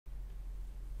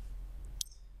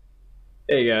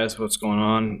Hey guys, what's going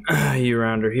on?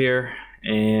 You-Rounder here,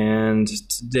 and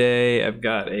today I've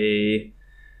got a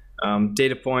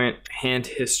data point hand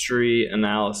history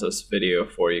analysis video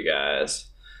for you guys.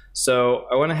 So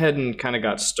I went ahead and kind of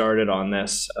got started on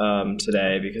this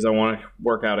today because I want to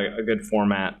work out a good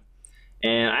format,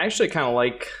 and I actually kind of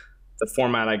like the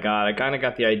format I got. I kind of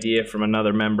got the idea from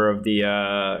another member of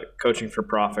the Coaching for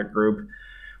Profit group,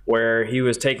 where he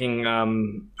was taking,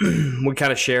 we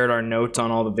kind of shared our notes on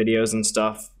all the videos and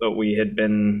stuff that we had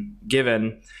been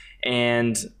given.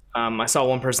 And I saw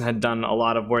one person had done a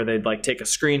lot of where they'd like take a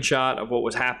screenshot of what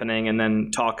was happening and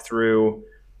then talk through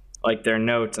like their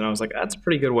notes. And I was like, that's a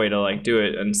pretty good way to like do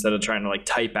it. Instead of trying to like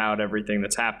type out everything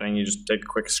that's happening, you just take a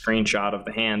quick screenshot of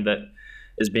the hand that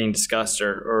is being discussed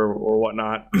or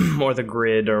whatnot, or the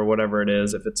grid or whatever it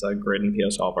is, if it's a grid in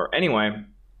PO Solver. Anyway,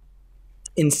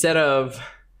 instead of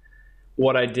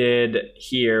what I did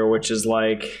here, which is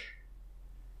like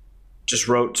just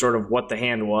wrote sort of what the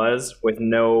hand was with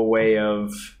no way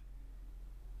of,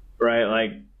 right,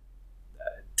 like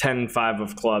 10-5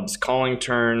 of clubs, calling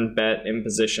turn, bet,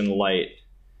 imposition, light,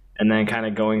 and then kind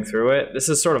of going through it. This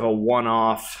is sort of a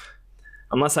one-off,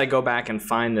 unless I go back and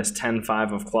find this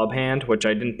 10-5 of club hand, which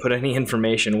I didn't put any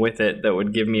information with it that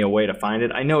would give me a way to find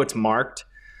it. I know it's marked.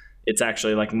 It's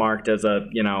actually like marked as a,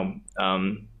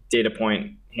 data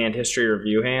point hand history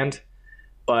review hand,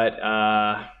 but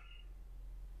I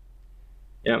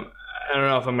don't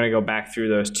know if I'm going to go back through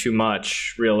those too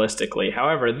much realistically.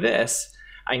 However, this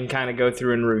I can kind of go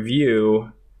through and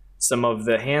review some of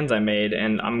the hands I made,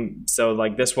 and so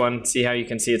like this one, see how you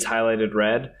can see it's highlighted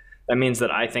red? That means that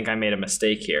I think I made a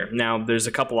mistake here. Now there's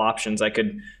a couple options. I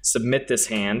could submit this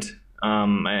hand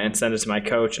and send it to my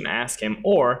coach and ask him,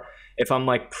 or if I'm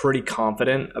like pretty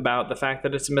confident about the fact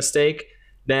that it's a mistake,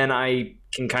 then I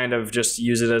can kind of just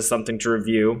use it as something to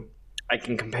review. I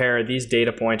can compare these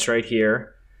data points right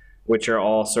here, which are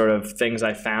all sort of things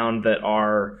I found that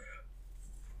are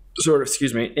sort of,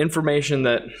 information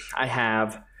that I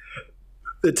have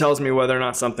that tells me whether or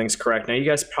not something's correct. Now you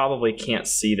guys probably can't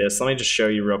see this. Let me just show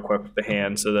you real quick with the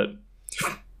hand so that,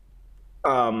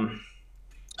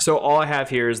 so all I have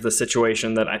here is the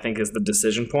situation that I think is the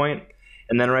decision point.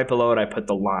 And then right below it, I put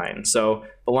the line. So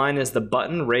the line is the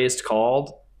button raised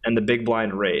called and the big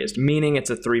blind raised, meaning it's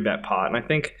a 3-bet pot. And I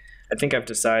think I've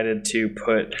decided to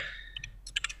put,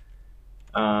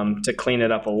 to clean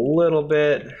it up a little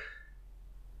bit.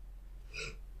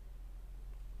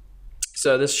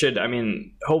 So this should,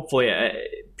 hopefully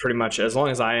pretty much as long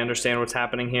as I understand what's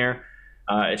happening here,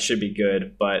 it should be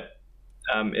good. But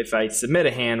if I submit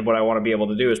a hand, what I want to be able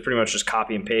to do is pretty much just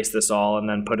copy and paste this all and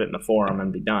then put it in the forum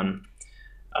and be done.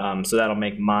 So that'll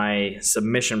make my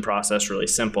submission process really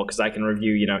simple because I can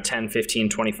review, 10, 15,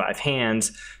 25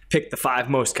 hands, pick the 5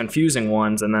 most confusing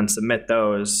ones, and then submit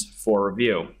those for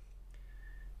review.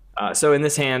 So in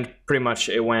this hand, pretty much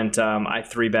it went, I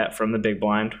 3-bet from the big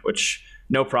blind, which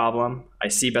no problem. I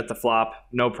c-bet the flop,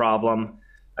 no problem.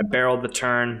 I barreled the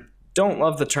turn. Don't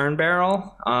love the turn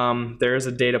barrel. There is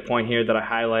a data point here that I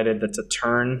highlighted that's a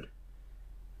turn.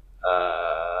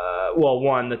 Well,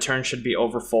 one, the turn should be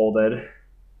overfolded.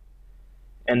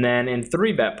 And then in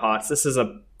 3-bet pots, this is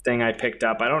a thing I picked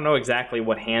up. I don't know exactly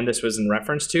what hand this was in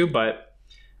reference to, but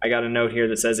I got a note here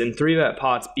that says, in 3-bet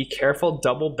pots, be careful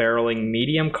double barreling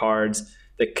medium cards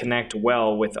that connect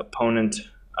well with opponent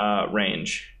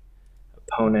range.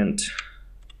 Opponent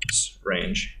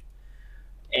range.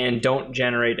 And don't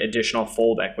generate additional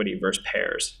fold equity versus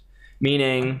pairs.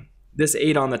 Meaning, this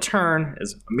 8 on the turn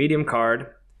is a medium card.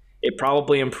 It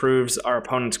probably improves our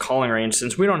opponent's calling range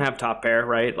since we don't have top pair,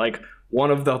 right? Like, one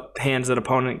of the hands that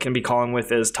opponent can be calling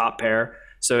with is top pair,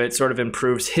 so it sort of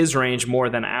improves his range more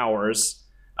than ours.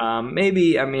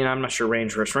 Maybe, I'm not sure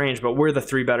range versus range, but we're the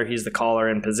 3-better, he's the caller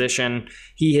in position.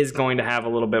 He is going to have a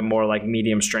little bit more like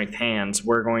medium strength hands.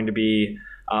 We're going to be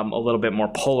a little bit more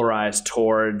polarized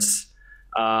towards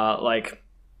high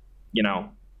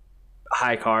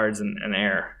cards and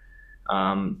air.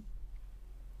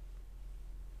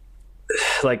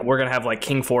 Like we're going to have like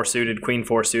king 4 suited, queen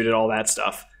 4 suited, all that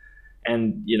stuff.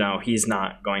 And, he's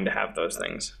not going to have those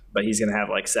things, but he's going to have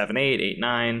like 7, 8, 8,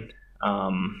 9.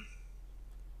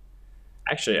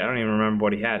 Actually, I don't even remember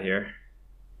what he had here.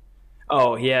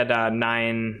 Oh, he had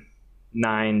 9,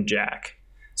 9, jack.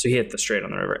 So he hit the straight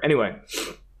on the river. Anyway,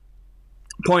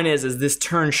 point is this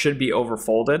turn should be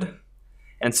overfolded.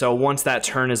 And so once that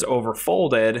turn is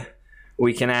overfolded,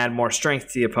 we can add more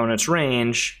strength to the opponent's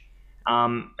range.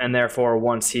 And therefore,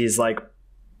 once he's like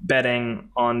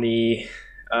betting on the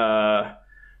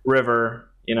river,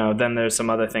 then there's some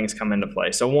other things come into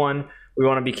play. So one, we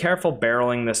want to be careful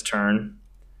barreling this turn.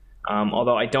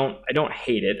 Although I don't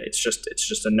hate it. It's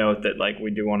just a note that like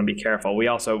we do want to be careful. We're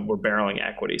barreling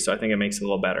equity, so I think it makes it a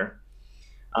little better.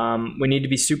 We need to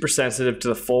be super sensitive to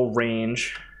the full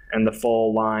range and the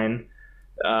full line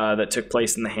that took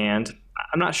place in the hand.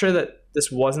 I'm not sure that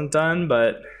this wasn't done,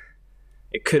 but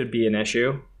it could be an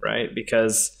issue, right?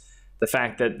 Because the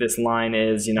fact that this line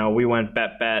is, we went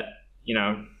bet,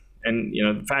 and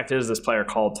the fact is this player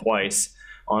called twice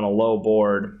on a low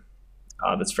board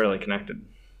that's fairly connected.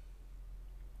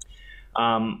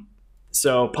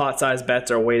 So pot size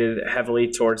bets are weighted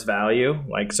heavily towards value.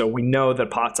 So we know that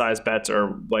pot size bets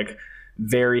are like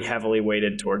very heavily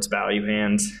weighted towards value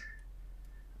hands.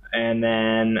 And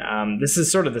then this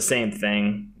is sort of the same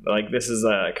thing. This is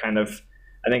a kind of,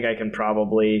 I think I can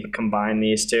probably combine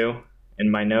these two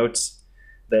in my notes.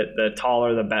 That the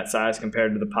taller the bet size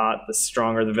compared to the pot, the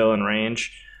stronger the villain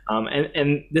range.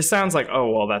 And this sounds like, oh,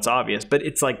 well, that's obvious, but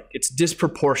it's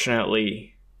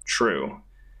disproportionately true.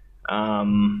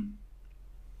 Yeah,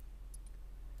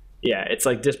 it's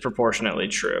disproportionately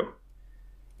true.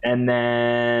 And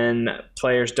then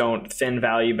players don't thin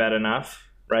value bet enough,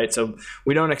 right? So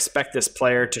we don't expect this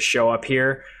player to show up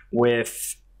here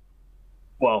with,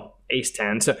 ace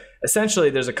 10. So essentially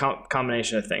there's a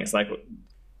combination of things.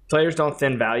 Players don't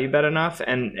thin value bet enough,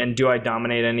 and do I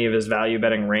dominate any of his value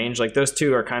betting range? Those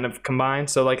two are kind of combined.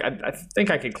 So I think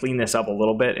I could clean this up a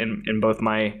little bit in both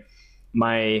my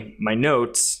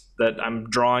notes that I'm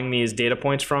drawing these data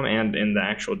points from and in the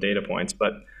actual data points,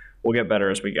 but we'll get better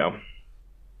as we go.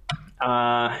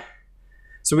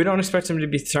 So we don't expect him to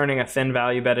be turning a thin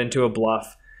value bet into a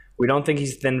bluff. We don't think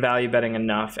he's thin value betting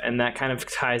enough, and that kind of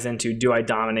ties into, do I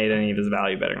dominate any of his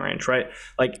value betting range, right?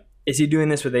 Is he doing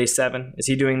this with ace 7? Is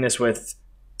he doing this with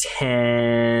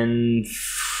 10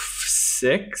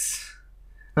 6?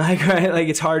 Right?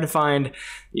 It's hard to find,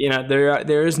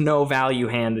 there is no value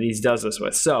hand that he does this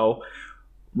with. So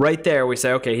right there we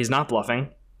say, okay, he's not bluffing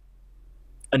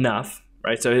enough,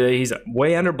 right? So he's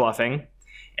way under bluffing,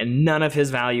 and none of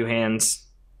his value hands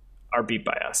are beat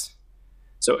by us.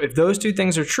 So if those two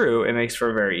things are true, it makes for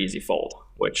a very easy fold,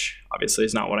 which obviously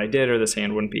is not what I did, or this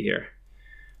hand wouldn't be here.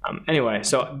 Anyway,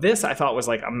 so this I thought was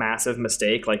a massive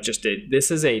mistake. This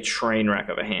is a train wreck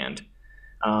of a hand.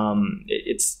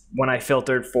 It's when I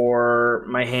filtered for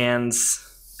my hands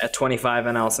at 25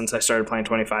 NL since I started playing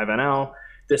 25 NL,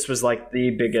 this was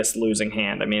the biggest losing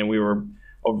hand. I mean, we were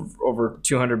over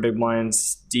 200 big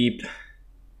blinds deep.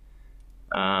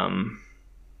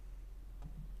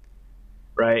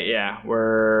 Right, yeah,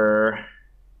 we're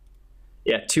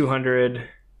 200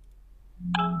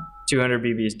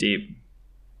 BBs deep.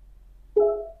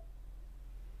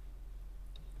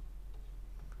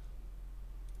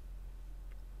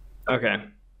 Okay.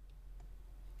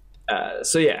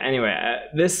 So yeah, anyway,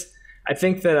 I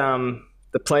think that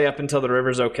the play up until the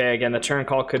river's okay. Again, the turn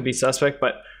call could be suspect,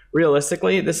 but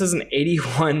realistically, this is an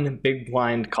 81 big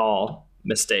blind call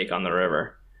mistake on the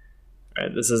river.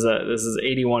 Right? This is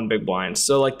 81 big blinds.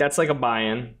 So that's a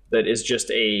buy-in that is just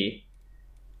we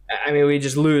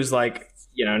just lose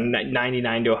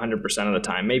 99 to 100% of the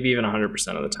time, maybe even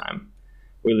 100% of the time.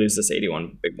 We lose this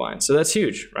 81 big blind. So that's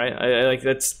huge, right?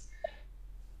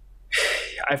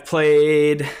 I've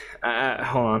played,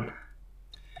 hold on.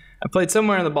 I played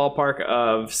somewhere in the ballpark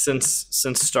of, since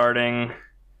starting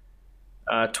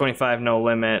 25 no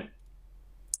limit,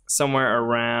 somewhere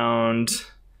around,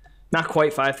 not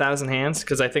quite 5,000 hands,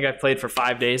 because I think I've played for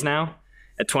 5 days now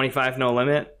at 25 no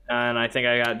limit, and I think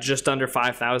I got just under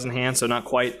 5,000 hands, so not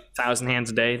quite 1,000 hands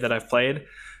a day that I've played.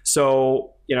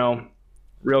 So,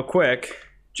 real quick,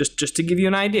 just to give you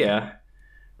an idea,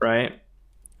 right?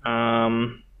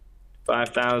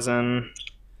 5,000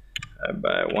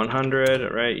 by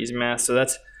 100, right? Easy math. So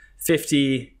that's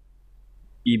 50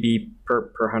 BB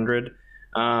per 100.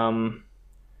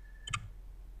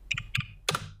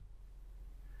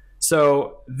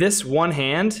 So this one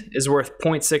hand is worth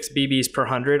 0.6 BBs per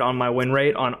 100 on my win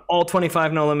rate on all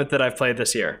 25 no limit that I've played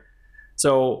this year.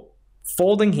 So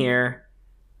folding here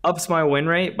ups my win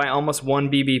rate by almost 1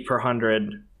 BB per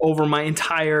 100 over my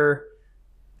entire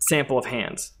sample of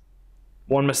hands.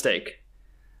 One mistake.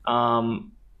 Over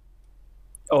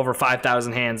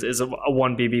 5,000 hands is a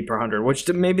 1 BB per 100, which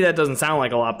maybe that doesn't sound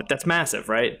like a lot, but that's massive,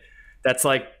 right?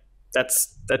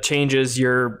 That changes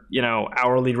your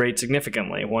hourly rate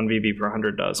significantly. 1 BB per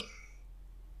 100 does,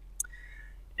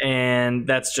 and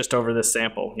that's just over this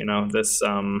sample. This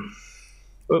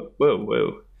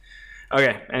whoa.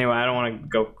 Okay. Anyway, I don't want to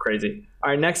go crazy. All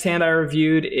right. Next hand I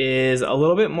reviewed is a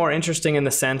little bit more interesting in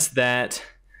the sense that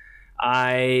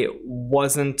I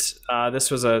wasn't.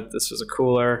 This was a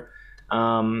cooler.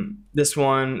 This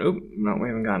one. No, we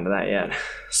haven't gotten to that yet.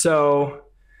 So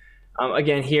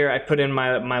Again, here I put in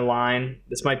my line.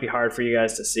 This might be hard for you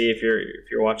guys to see if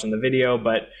you're watching the video,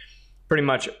 but pretty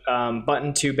much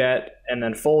button 2-bet and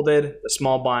then folded, the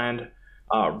small blind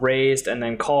raised and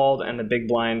then called, and the big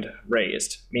blind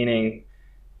raised. Meaning,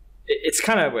 it's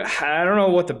kind of, I don't know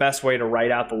what the best way to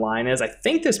write out the line is. I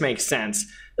think this makes sense.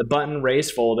 The button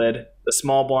raised folded, the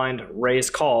small blind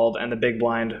raised called, and the big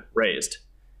blind raised,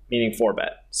 meaning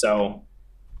 4-bet. So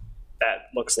that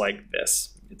looks like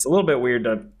this. It's a little bit weird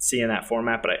to see in that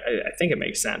format, but I think it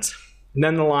makes sense. And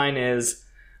then the line is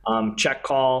check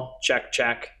call, check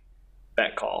check,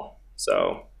 bet call.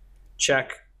 So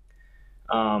check,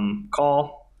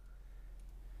 call,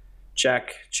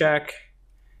 check check,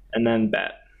 and then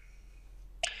bet.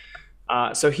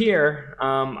 So here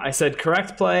I said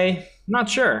correct play. Not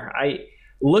sure.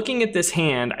 Looking at this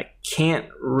hand, I can't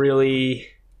really.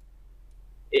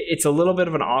 It's a little bit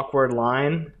of an awkward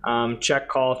line. Check,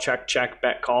 call, check, check,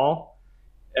 bet, call,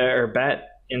 or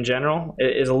bet in general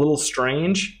is a little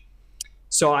strange.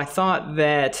 So I thought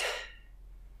that,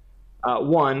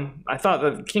 I thought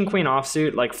that king, queen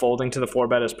offsuit, like folding to the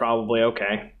 4-bet is probably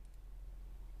okay.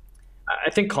 I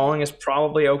think calling is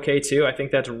probably okay too. I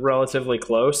think that's relatively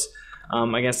close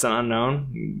against an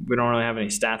unknown. We don't really have any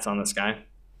stats on this guy.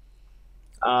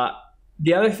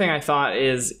 The other thing I thought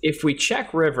is if we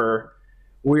check river,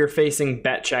 we're facing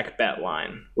bet check bet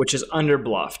line, which is under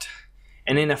bluffed.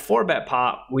 And in a 4-bet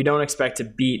pot, we don't expect to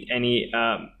beat any,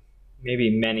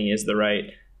 maybe many is the right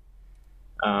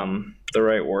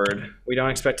word. We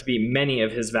don't expect to beat many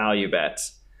of his value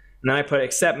bets. And then I put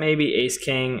except maybe ace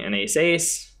king and ace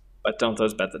ace, but don't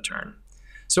those bet the turn.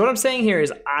 So what I'm saying here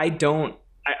is I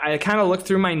kind of looked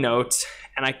through my notes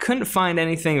and I couldn't find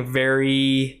anything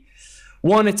very,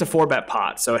 it's a 4-bet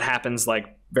pot, so it happens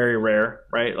like very rare,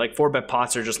 right? Like 4-bet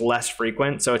pots are just less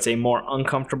frequent, so it's a more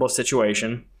uncomfortable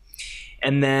situation.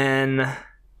 And then,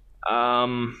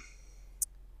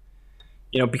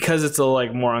 because it's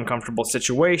a more uncomfortable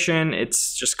situation,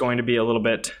 it's just going to be a little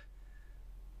bit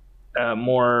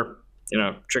more,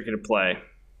 tricky to play.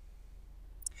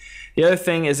 The other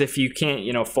thing is if you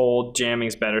can't, fold,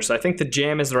 jamming's better. So I think the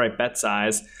jam is the right bet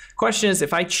size. Question is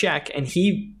if I check and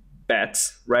he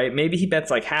bets, right? Maybe he bets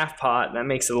like half pot. That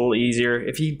makes it a little easier.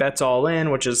 If he bets all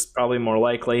in, which is probably more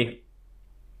likely,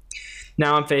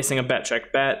 now I'm facing a bet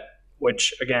check bet,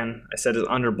 which again I said is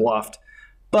under bluffed.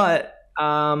 But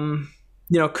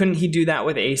couldn't he do that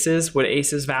with aces? Would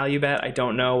aces value bet? I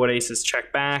don't know. Would aces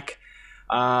check back?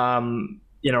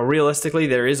 Realistically,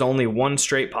 there is only one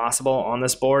straight possible on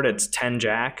this board. It's 10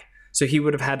 jack. So he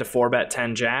would have had to 4-bet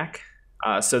 10 jack.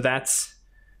 So that's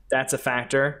a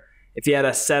factor. If he had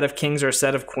a set of kings or a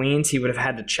set of queens, he would have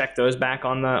had to check those back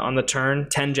on the turn.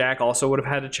 10 jack also would have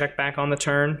had to check back on the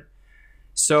turn.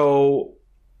 So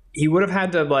he would have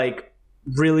had to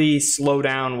really slow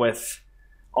down with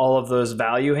all of those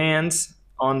value hands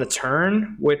on the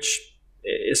turn, which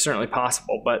is certainly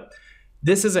possible. But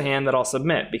this is a hand that I'll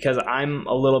submit because I'm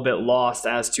a little bit lost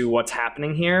as to what's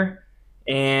happening here.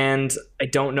 And I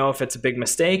don't know if it's a big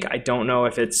mistake. I don't know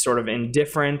if it's sort of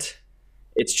indifferent.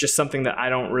 It's just something that I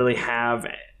don't really have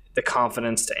the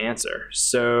confidence to answer.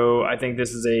 So I think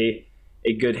this is a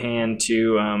good hand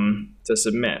to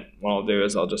submit. What I'll do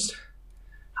is I'll just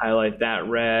highlight that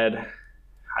red,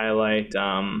 highlight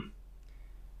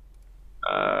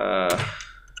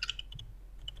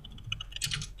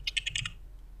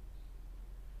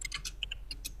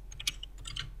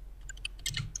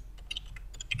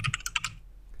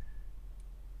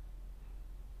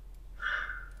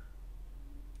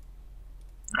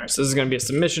all right, so this is going to be a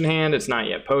submission hand. It's not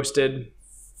yet posted.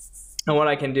 And what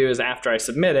I can do is after I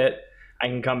submit it, I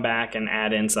can come back and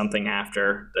add in something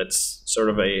after that's sort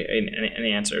of an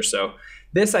answer. So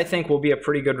this, I think, will be a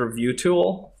pretty good review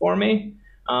tool for me.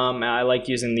 I like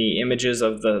using the images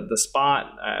of the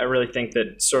spot. I really think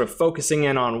that sort of focusing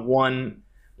in on one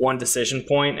decision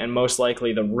point, and most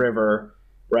likely the river,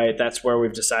 right? That's where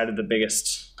we've decided the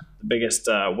biggest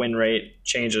win rate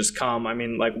changes come. I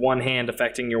mean, like one hand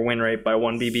affecting your win rate by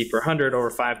 1 BB per 100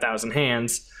 over 5,000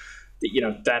 hands,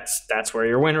 that's where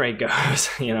your win rate goes,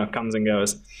 comes and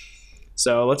goes.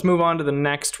 So let's move on to the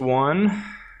next one.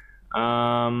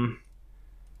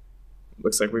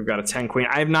 Looks like we've got a 10 queen.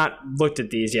 I have not looked at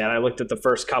these yet. I looked at the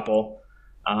first couple,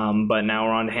 but now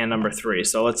we're on to hand number 3.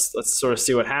 So let's sort of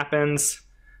see what happens.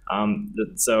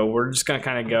 So we're just gonna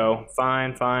kind of go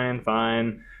fine, fine,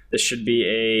 fine. This should be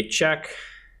a check.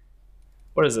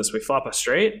 What is this? We flop a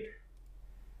straight?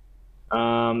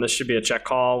 This should be a check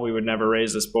call. We would never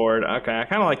raise this board. Okay, I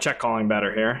kind of like check calling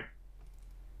better here.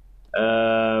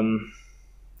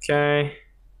 Okay.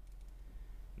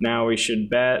 Now we should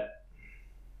bet.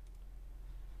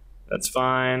 That's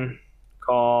fine.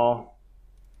 Call.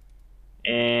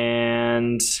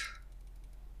 And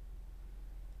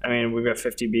I mean, we've got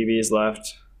 50 BBs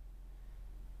left.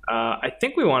 I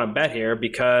think we want to bet here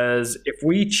because if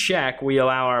we check, we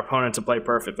allow our opponent to play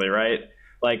perfectly, right?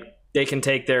 Like they can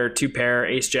take their 2 pair,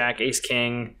 ace jack, ace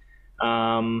king,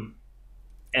 and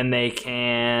they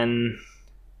can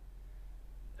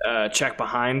check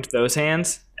behind those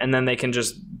hands, and then they can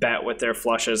just bet with their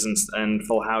flushes and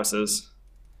full houses.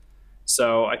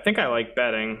 So I think I like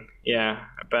betting. Yeah,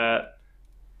 I bet.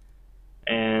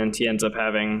 And he ends up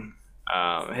having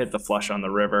hit the flush on the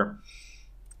river.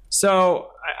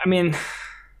 So, I mean,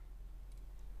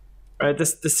 right,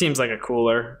 this seems like a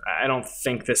cooler. I don't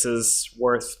think this is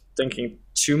worth thinking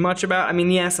too much about. I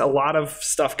mean, yes, a lot of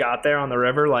stuff got there on the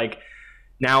river. Like,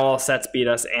 now all sets beat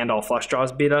us and all flush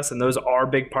draws beat us, and those are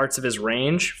big parts of his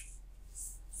range.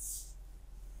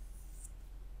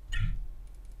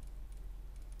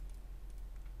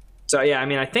 So, yeah, I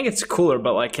mean, I think it's cooler,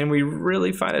 but, like, can we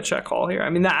really find a check call here? I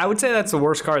mean, I would say that's the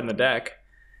worst card in the deck.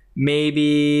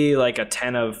 Maybe like a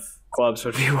 10 of clubs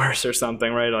would be worse or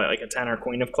something, right? Like a 10 or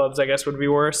queen of clubs, I guess, would be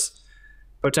worse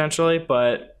potentially.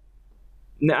 But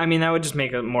I mean, that would just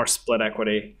make it more split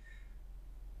equity.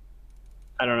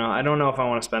 I don't know. I don't know if I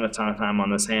want to spend a ton of time on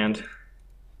this hand.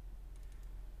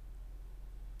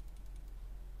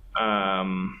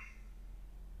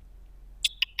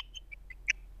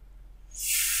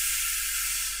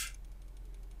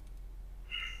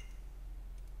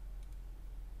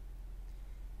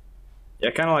 Yeah,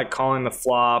 kind of like calling the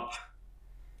flop.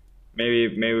 Maybe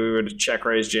we would check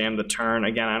raise jam the turn.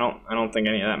 Again, I don't think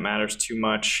any of that matters too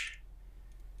much.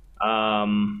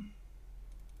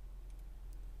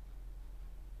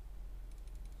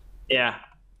 Yeah,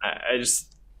 I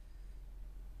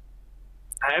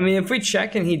mean, if we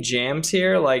check and he jams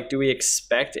here, like, do we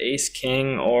expect ace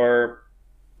king or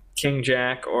king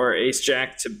jack or ace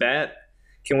jack to bet?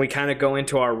 Can we kind of go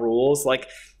into our rules? Like,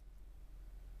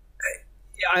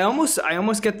 I almost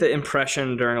get the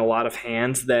impression during a lot of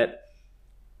hands that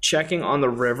checking on the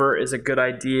river is a good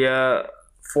idea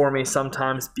for me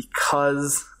sometimes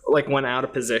because, like, when out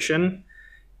of position,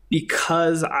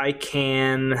 because I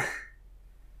can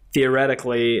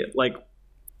theoretically, like,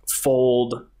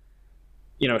 fold,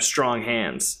 you know, strong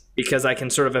hands, because I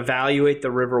can sort of evaluate the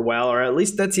river well, or at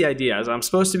least that's the idea. Is I'm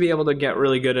supposed to be able to get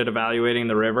really good at evaluating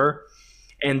the river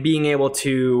and being able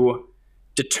to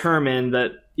determine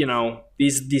that, you know,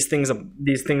 these things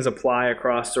apply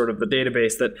across sort of the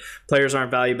database, that players aren't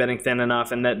value betting thin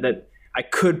enough, and that I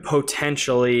could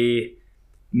potentially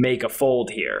make a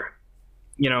fold here,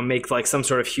 you know, make like some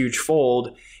sort of huge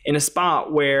fold in a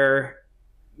spot where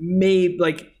maybe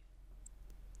like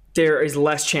there is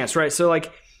less chance, right? So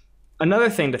like another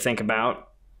thing to think about,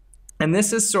 and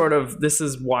this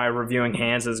is why reviewing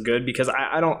hands is good, because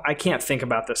I can't think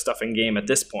about this stuff in game at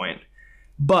this point.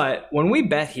 But when we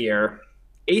bet here,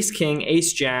 ace king,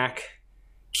 ace jack,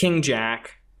 king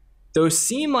jack, those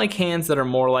seem like hands that are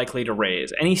more likely to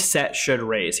raise. Any set should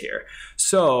raise here.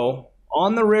 So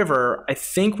on the river, I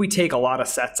think we take a lot of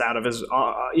sets out of his,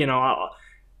 you know,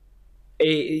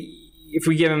 if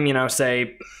we give him, you know,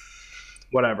 say,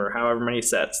 whatever, however many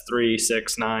sets, 3,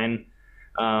 6, 9,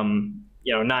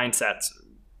 you know, 9 sets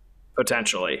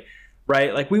potentially,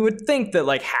 right? Like we would think that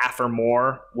like half or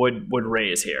more would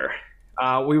raise here.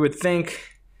 We would think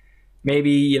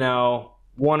maybe, you know,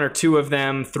 1 or 2 of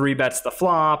them 3 bets the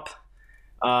flop,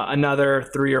 another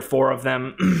 3 or 4 of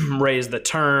them raise the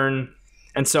turn.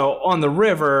 And so on the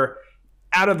river,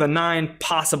 out of the 9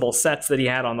 possible sets that he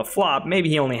had on the flop, maybe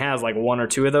he only has like 1 or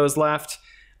 2 of those left.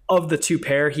 Of the 2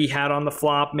 pair he had on the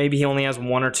flop, maybe he only has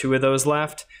 1 or 2 of those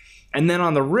left. And then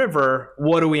on the river,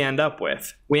 what do we end up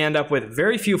with? We end up with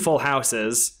very few full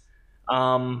houses,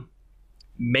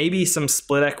 maybe some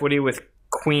split equity with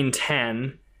queen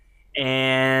 10,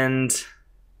 and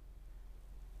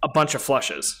a bunch of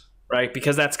flushes, right?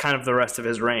 Because that's kind of the rest of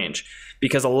his range,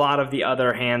 because a lot of the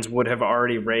other hands would have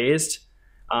already raised.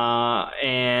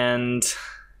 And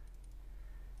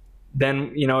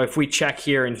then, you know, if we check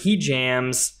here and he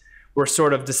jams, we're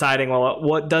sort of deciding, well,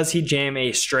 what does he jam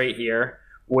a straight here,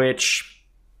 which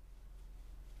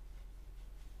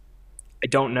I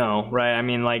don't know, right? I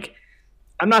mean, like,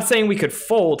 I'm not saying we could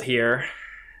fold here,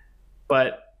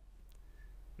 but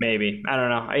maybe. I don't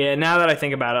know. Yeah, now that I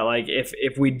think about it, like if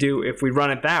we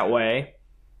run it that way,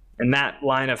 in that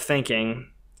line of thinking,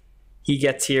 he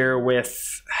gets here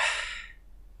with,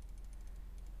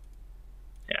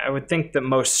 I would think that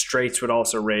most straights would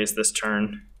also raise this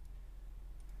turn.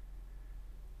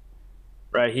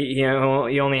 Right? He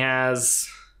only has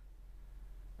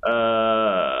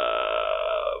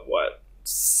what,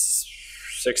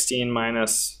 16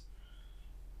 minus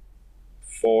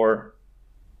 4.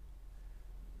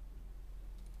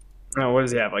 Oh, what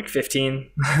does he have, like 15?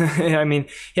 I mean,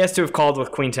 he has to have called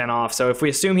with queen 10 off. So if we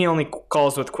assume he only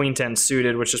calls with queen 10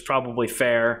 suited, which is probably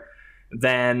fair,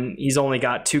 then he's only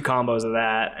got 2 combos of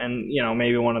that. And, you know,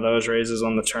 maybe one of those raises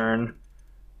on the turn.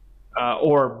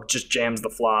 Or just jams the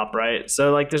flop, right?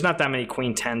 So, like, there's not that many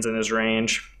queen 10s in his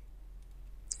range.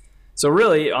 So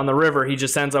really, on the river, he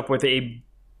just ends up with a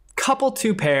couple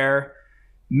 2-pair,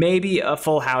 maybe a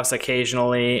full house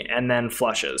occasionally, and then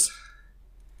flushes.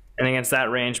 And against that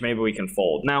range, maybe we can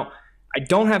fold. Now, I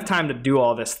don't have time to do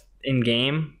all this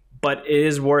in-game, but it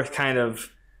is worth kind of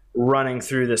running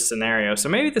through this scenario. So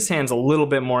maybe this hand's a little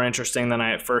bit more interesting than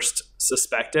I at first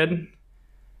suspected.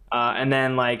 And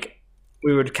then, like,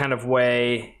 we would kind of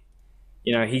weigh,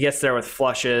 you know, he gets there with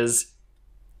flushes.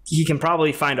 He can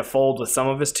probably find a fold with some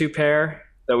of his 2-pair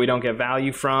that we don't get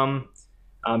value from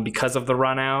because of the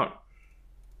run out.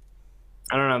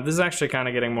 I don't know. This is actually kind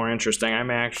of getting more interesting. I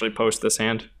may actually post this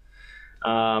hand.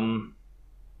 Now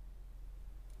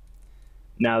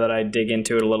that I dig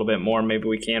into it a little bit more, maybe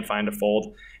we can find a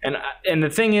fold. And the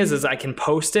thing is I can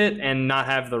post it and not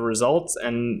have the results,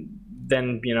 and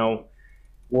then, you know,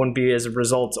 wouldn't be as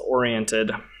results oriented.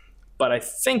 But I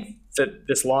think that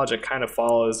this logic kind of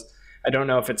follows. I don't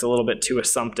know if it's a little bit too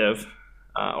assumptive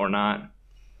or not.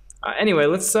 Anyway,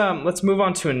 let's move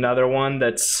on to another one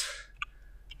that's.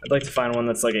 I'd like to find one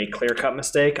that's like a clear-cut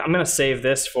mistake. I'm gonna save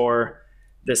this for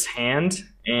this hand,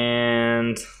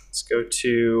 and let's go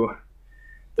to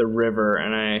the river,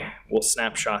 and I will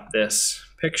snapshot this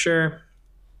picture,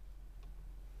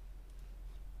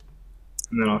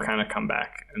 and then I'll kind of come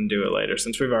back and do it later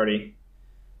since we've already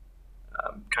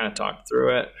kind of talked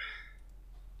through it.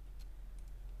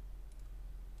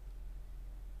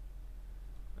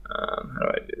 How do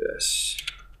I do this?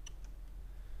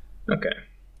 Okay.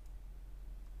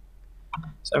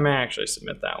 So I may actually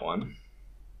submit that one.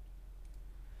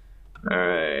 All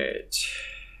right.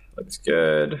 Looks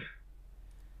good.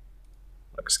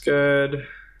 Looks good.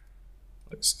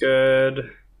 Looks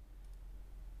good.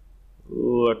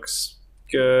 Looks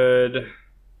good.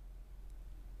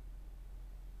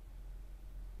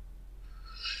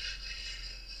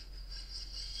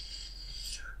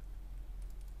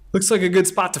 Looks like a good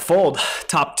spot to fold.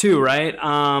 Top 2, right?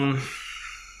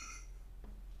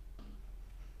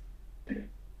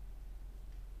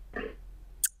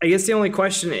 I guess the only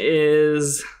question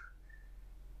is,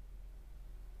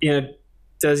 you know,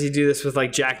 does he do this with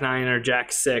like Jack 9 or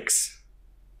Jack 6?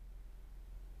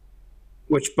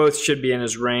 Which both should be in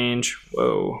his range.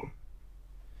 Whoa.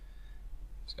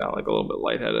 It's got like a little bit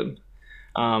lightheaded.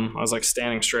 I was like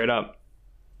standing straight up.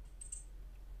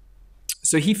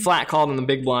 So he flat called in the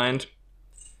big blind,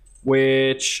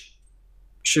 which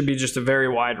should be just a very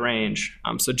wide range.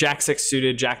 So Jack 6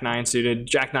 suited, Jack 9 suited,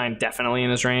 Jack 9 definitely in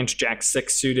his range, Jack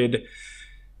 6 suited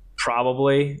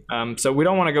probably. So we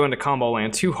don't want to go into combo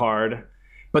land too hard.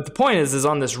 But the point is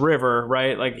on this river,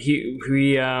 right? Like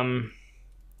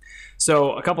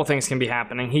so a couple things can be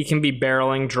happening. He can be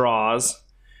barreling draws,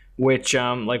 which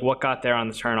like what got there on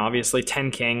the turn? Obviously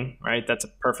 10 king, right? That's a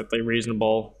perfectly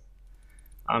reasonable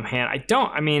hand.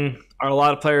 I mean, are a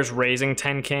lot of players raising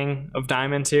 10 king of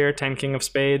diamonds here? 10 king of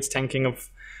spades, 10 king of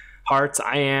hearts?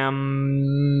 I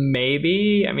am,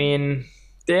 maybe. I mean,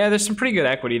 yeah, there's some pretty good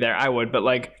equity there. I would, but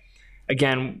like,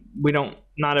 again,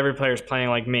 not every player is playing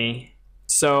like me.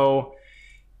 So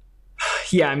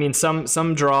yeah, I mean,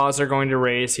 some draws are going to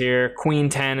raise here. Queen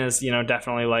 10 is, you know,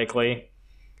 definitely likely.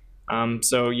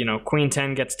 So, you know, Queen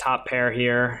 10 gets top pair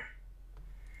here.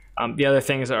 The other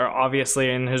things that are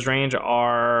obviously in his range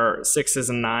are 6s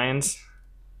and 9s.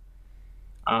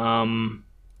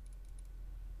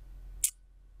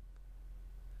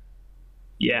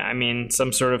 Yeah, I mean,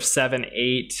 some sort of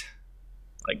 7-8,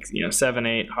 like, you know,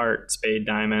 7-8 heart, spade,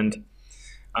 diamond.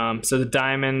 So the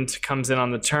diamond comes in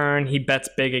on the turn. He bets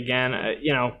big again.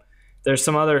 You know, there's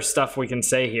some other stuff we can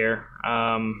say here,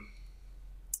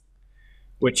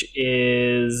 which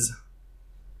is,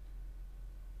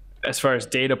 as far as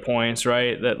data points,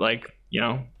 right, that, like, you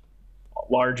know,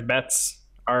 large bets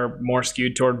are more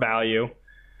skewed toward value.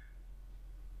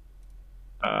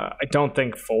 I don't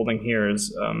think folding here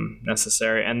is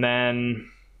necessary. And then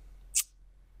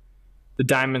the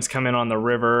diamonds come in on the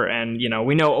river, and, you know,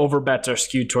 we know overbets are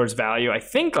skewed towards value. I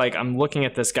think, like, I'm looking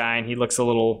at this guy and he looks a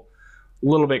little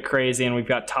bit crazy, and we've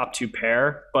got top 2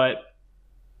 pair, but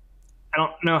I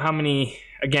don't know how many.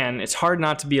 Again, it's hard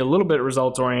not to be a little bit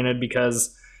results oriented,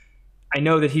 because I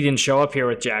know that he didn't show up here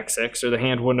with Jack 6, or the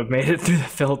hand wouldn't have made it through the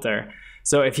filter.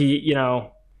 So if he, you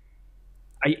know,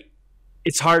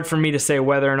 it's hard for me to say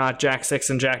whether or not Jack 6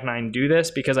 and Jack 9 do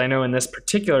this, because I know in this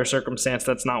particular circumstance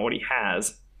that's not what he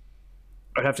has.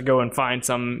 I'd have to go and find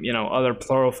some, other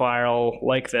profile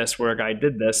like this where a guy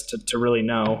did this to really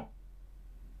know.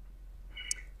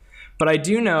 But I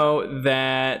do know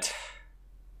that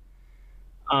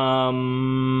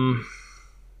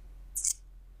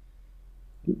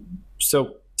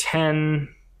so 10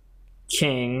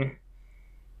 king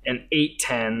and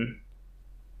 8-10.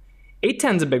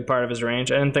 8-10's a big part of his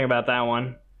range. I didn't think about that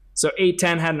one. So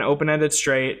 8-10 had an open-ended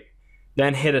straight,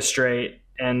 then hit a straight,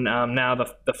 and now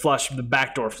the flush, the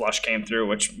backdoor flush came through,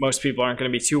 which most people aren't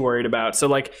going to be too worried about. So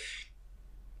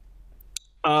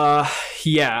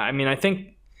yeah, I mean, I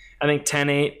think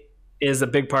 10-8 is a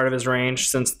big part of his range,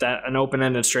 since that an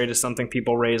open-ended straight is something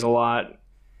people raise a lot,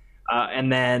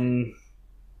 and then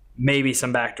maybe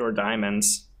some backdoor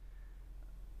diamonds.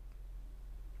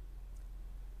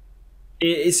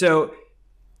 So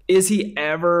is he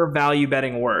ever value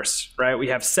betting worse, right? We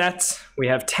have sets, we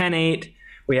have 10-8,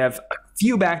 we have a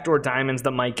few backdoor diamonds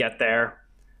that might get there.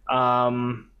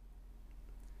 And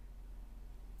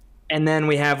then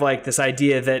we have like this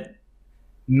idea that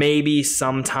maybe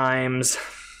sometimes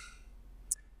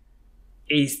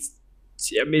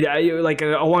like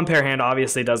a one pair hand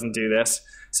obviously doesn't do this.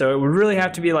 So it would really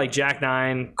have to be like Jack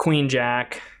 9, Queen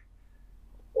Jack,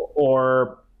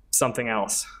 or something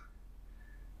else.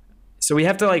 So we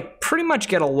have to like pretty much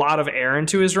get a lot of air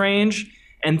into his range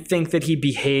and think that he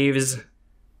behaves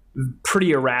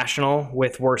pretty irrational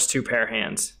with worse two pair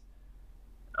hands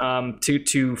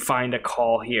to find a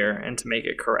call here and to make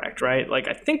it correct, right? Like,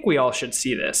 I think we all should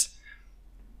see this.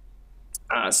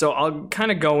 So I'll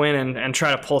kind of go in and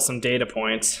try to pull some data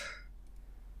points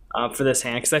for this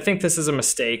hand, because I think this is a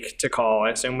mistake to call. I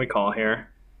assume we call here.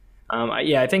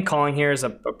 Yeah, I think calling here is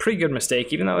a pretty good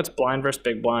mistake, even though it's blind versus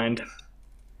big blind.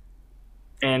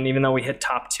 And even though we hit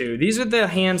top two, these are the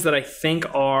hands that I think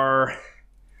are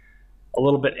a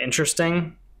little bit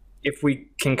interesting if we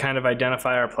can kind of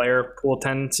identify our player pool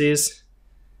tendencies.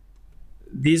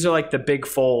 These are like the big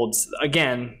folds.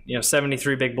 Again,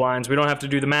 73 big blinds. We don't have to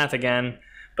do the math again,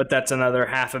 but that's another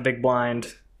half a big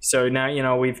blind. So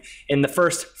now, we've, in the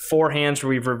first four hands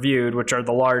we've reviewed, which are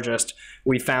the largest,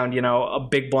 we found, a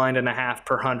big blind and a half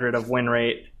per 100 of win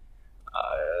rate,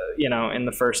 in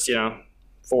the first,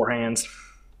 four hands.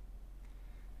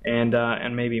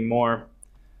 And maybe more.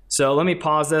 So let me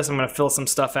pause this. I'm going to fill some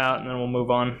stuff out, and then we'll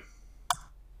move on.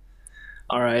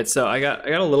 All right, so I got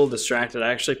a little distracted.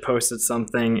 I actually posted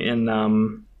something in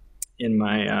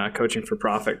my Coaching for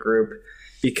Profit group,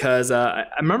 because I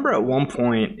remember at one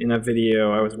point in a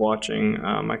video I was watching,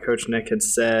 my coach Nick had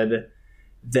said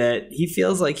that he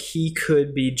feels like he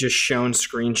could be just shown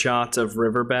screenshots of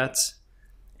river bets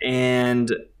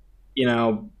and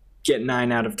get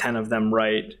 9 out of 10 of them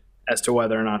right as to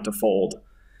whether or not to fold.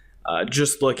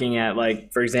 Just looking at,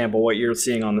 like, for example, what you're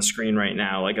seeing on the screen right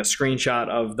now, like a screenshot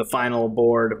of the final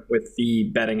board with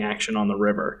the betting action on the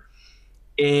river.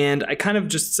 And I kind of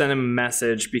just sent him a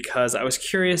message because I was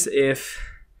curious if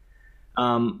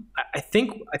I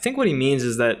think what he means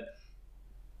is that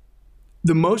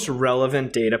the most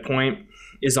relevant data point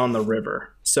is on the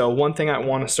river. So one thing I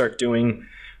want to start doing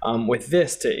with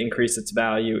this to increase its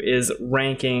value is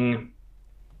ranking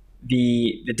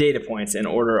the data points in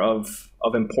order of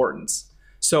importance.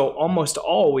 So almost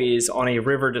always on a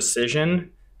river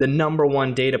decision, the number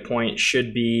one data point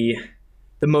should be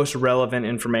the most relevant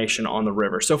information on the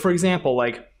river. So for example,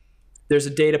 like, there's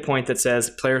a data point that says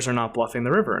players are not bluffing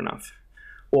the river enough.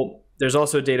 Well, there's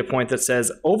also a data point that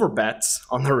says overbets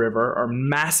on the river are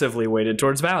massively weighted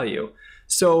towards value.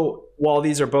 So while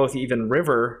these are both even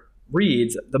river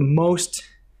reads, the most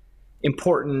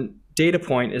important data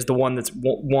point is the one that's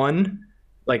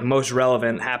like most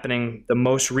relevant, happening the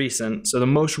most recent. So the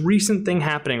most recent thing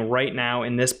happening right now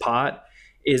in this pot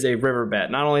is a river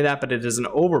bet. Not only that, but it is an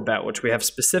over bet, which we have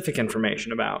specific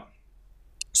information about.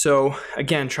 So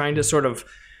again, trying to sort of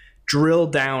drill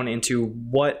down into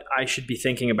what I should be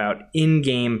thinking about in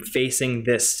game facing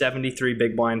this 73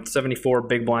 big blind, 74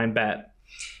 big blind bet.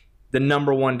 The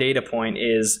number one data point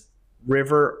is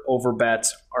river over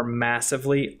bets are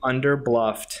massively under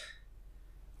bluffed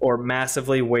or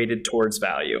massively weighted towards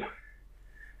value.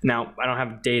 Now, I don't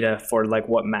have data for like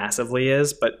what massively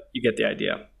is, but you get the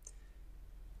idea.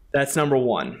 That's number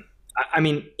one. I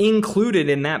mean, included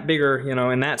in that bigger,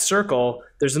 in that circle,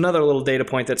 there's another little data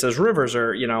point that says rivers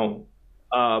are,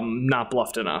 not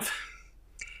bluffed enough.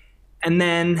 And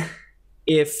then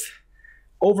if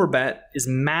overbet is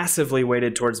massively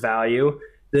weighted towards value,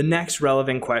 the next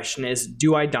relevant question is,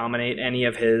 do I dominate any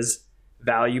of his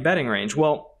value betting range?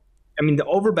 Well, I mean, the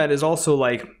overbet is also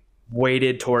like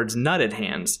weighted towards nutted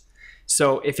hands.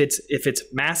 So if it's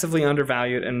massively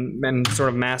undervalued and sort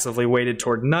of massively weighted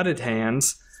toward nutted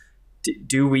hands,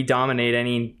 do we dominate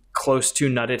any close to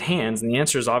nutted hands? And the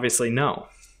answer is obviously no.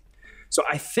 So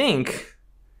I think,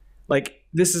 like,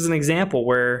 this is an example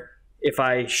where if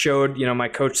I showed, my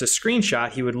coach the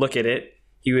screenshot, he would look at it,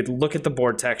 he would look at the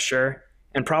board texture,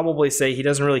 and probably say he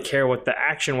doesn't really care what the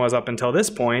action was up until this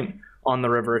point. On the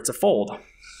river, it's a fold.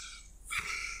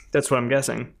 That's what I'm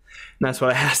guessing. And that's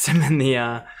what I asked him in the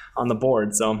on the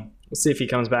board. So we'll see if he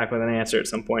comes back with an answer at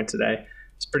some point today.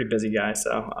 He's a pretty busy guy,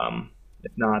 so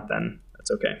if not, then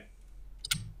that's okay.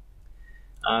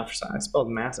 I spelled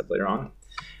massively wrong.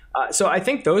 So I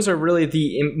think those are really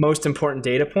the most important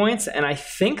data points, and I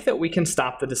think that we can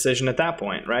stop the decision at that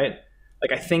point, right?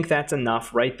 Like, I think that's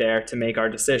enough right there to make our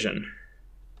decision.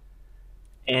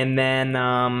 And then,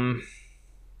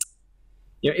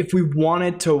 if we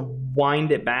wanted to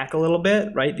wind it back a little bit,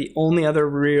 right, the only other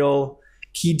real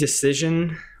key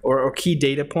decision or key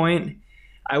data point,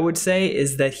 I would say,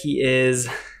 is that he is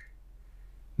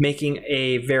making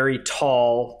a very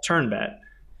tall turn bet.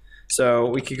 So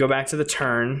we could go back to the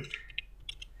turn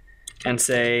and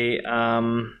say,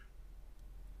 and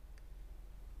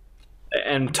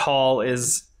tall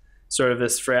is sort of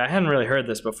this phrase. I hadn't really heard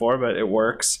this before, but it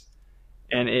works.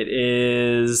 And it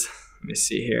is, let me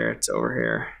see here, it's over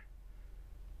here.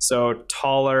 So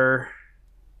taller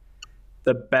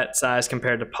the bet size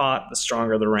compared to pot, the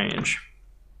stronger the range.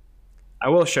 I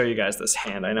will show you guys this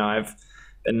hand. I know I've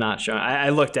been not showing. I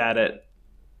looked at it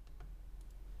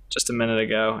just a minute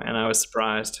ago and I was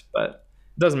surprised, but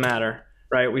it doesn't matter,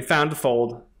 right? We found the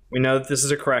fold. We know that this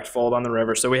is a correct fold on the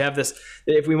river. So we have this.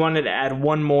 If we wanted to add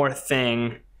one more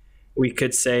thing, we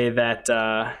could say that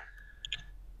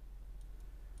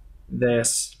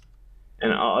this,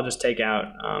 and I'll just take out,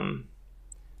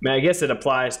 I guess it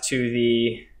applies to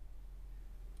the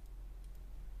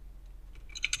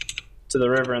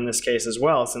river in this case as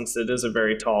well, since it is a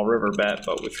very tall river bet,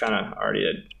 but we've kind of already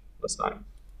did. Let's not.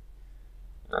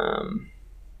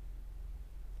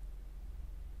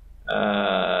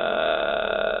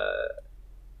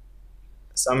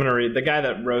 So I'm going to read the guy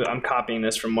that wrote. I'm copying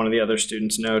this from one of the other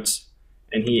students' notes,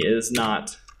 and he is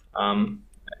not.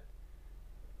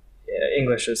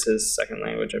 English is his second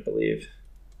language, I believe.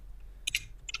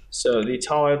 So the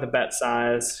taller the bet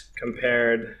size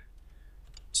compared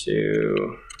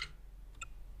to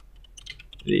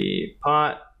the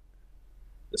pot,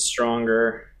 the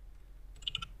stronger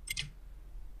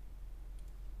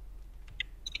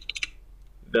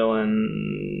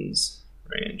villain's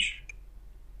range.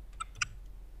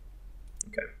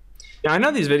 Okay. Now I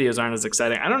know these videos aren't as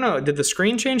exciting. I don't know, did the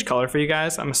screen change color for you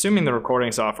guys? I'm assuming the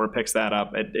recording software picks that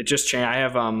up. It just changed. I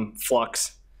have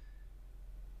flux,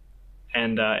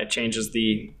 and it changes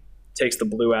takes the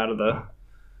blue out of the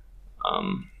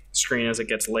screen as it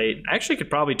gets late. I actually could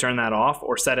probably turn that off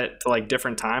or set it to like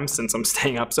different times since I'm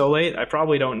staying up so late. I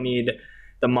probably don't need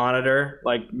the monitor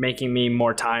like making me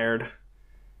more tired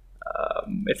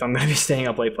if I'm going to be staying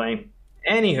up late playing.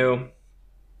 Anywho,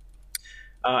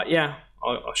 yeah,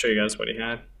 I'll show you guys what he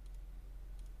had.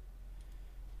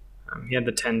 He had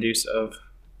the 10 deuce of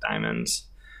diamonds.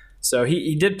 So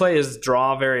he did play his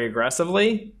draw very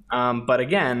aggressively, but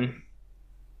again,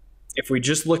 if we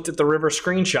just looked at the river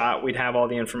screenshot, we'd have all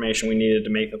the information we needed to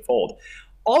make the fold.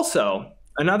 Also,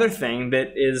 another thing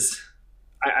that is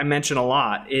I mention a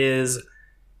lot is,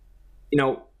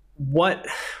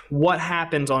 what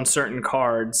happens on certain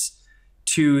cards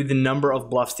to the number of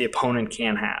bluffs the opponent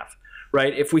can have,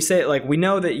 right? If we say, like, we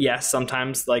know that, yes,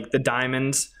 sometimes, like, the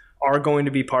diamonds are going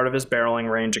to be part of his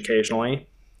barreling range occasionally.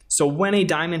 So when a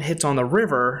diamond hits on the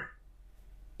river,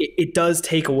 it does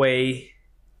take away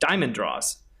diamond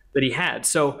draws that he had.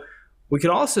 So we could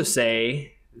also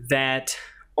say that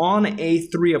on a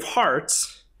 3 of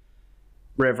hearts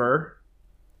river,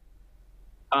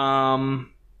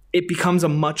 it becomes a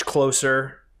much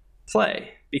closer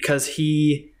play because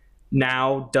he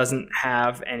now doesn't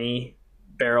have any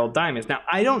barreled diamonds. Now,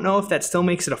 I don't know if that still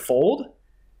makes it a fold.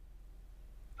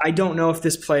 I don't know if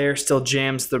this player still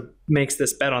makes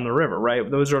this bet on the river, right?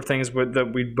 Those are things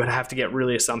that we would have to get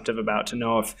really assumptive about to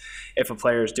know if a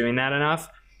player is doing that enough.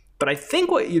 But I think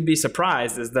what you'd be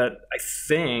surprised is that I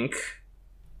think,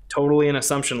 totally in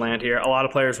assumption land here, a lot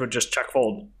of players would just check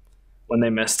fold when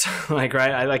they missed.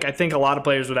 Right? I think a lot of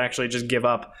players would actually just give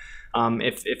up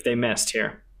if they missed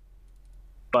here.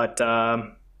 But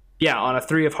yeah, on a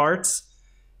 3 of hearts,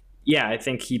 yeah, I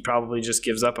think he probably just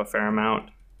gives up a fair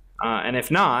amount. And if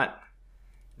not,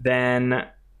 then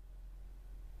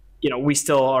we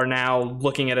still are now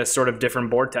looking at a sort of different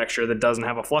board texture that doesn't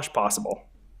have a flush possible.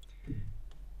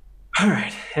 All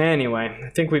right, anyway, I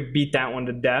think we beat that one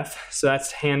to death. So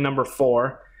that's hand number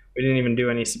 4. We didn't even do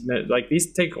any submit. Like,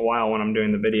 these take a while when I'm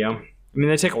doing the video. I mean,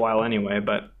 they take a while anyway,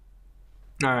 but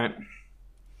all right.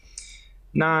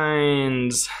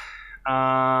 9s.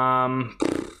 I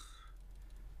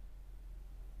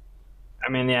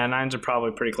mean, yeah, 9s are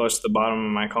probably pretty close to the bottom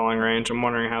of my calling range. I'm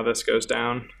wondering how this goes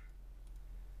down.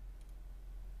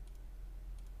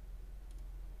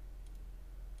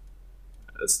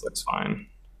 This looks fine.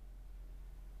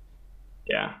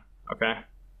 Yeah, okay.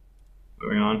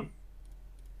 Moving on.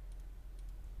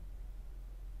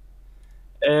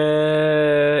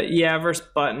 Yeah, versus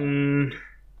button.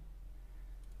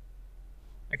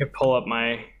 I could pull up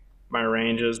my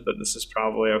ranges, but this is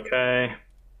probably okay.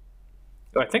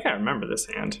 Oh, I think I remember this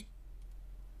hand.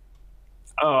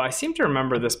 Oh, I seem to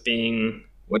remember this being,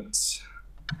 when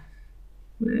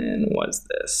was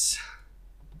this?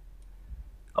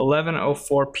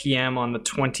 11:04 p.m. on the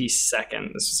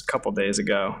 22nd. This was a couple days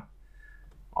ago.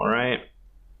 All right.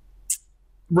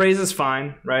 Raise is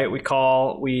fine, right?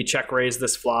 We check raise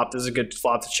this flop. This is a good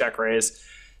flop to check raise.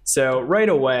 So right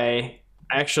away,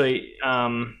 I actually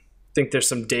think there's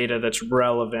some data that's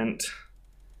relevant.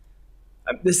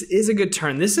 This is a good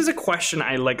turn. This is a question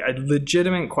a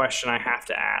legitimate question I have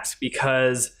to ask,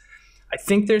 because I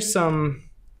think there's some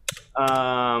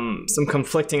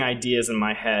conflicting ideas in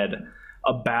my head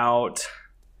about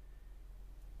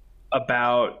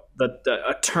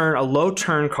a low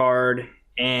turn card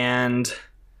and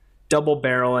double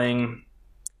barreling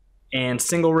and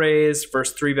single raise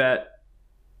versus 3-bet,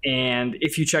 and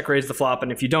if you check raise the flop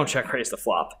and if you don't check raise the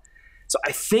flop. So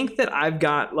I think that I've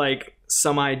got like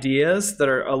some ideas that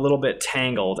are a little bit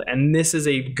tangled, and this is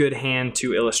a good hand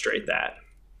to illustrate that.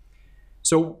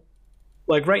 So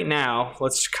like right now,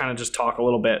 let's kind of just talk a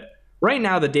little bit. Right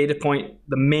now, the data point,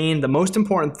 the most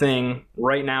important thing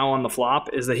right now on the flop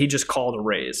is that he just called a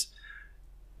raise.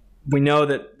 We know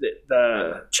that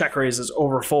the check raise is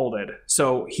overfolded,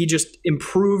 so he just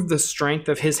improved the strength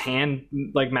of his hand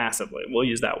like massively. We'll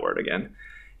use that word again.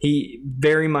 He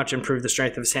very much improved the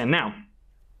strength of his hand. Now,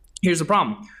 here's the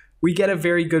problem. We get a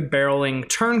very good barreling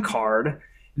turn card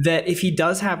that if he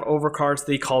does have overcards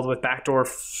that he called with backdoor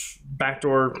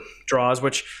draws,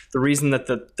 which the reason that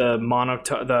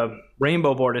the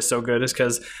rainbow board is so good is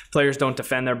because players don't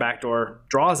defend their backdoor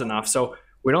draws enough. So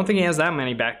we don't think he has that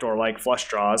many backdoor like flush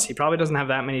draws. He probably doesn't have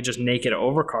that many just naked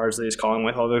overcards that he's calling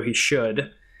with, although he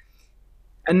should.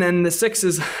 And then the 6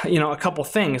 is, a couple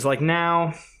things. Like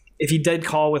now, if he did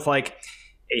call with like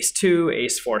ace-2,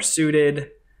 ace-4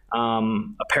 suited,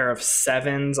 a pair of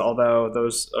 7s, although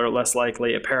those are less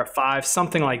likely, a pair of 5s,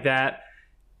 something like that.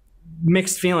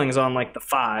 Mixed feelings on like the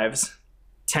 5s,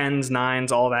 10s,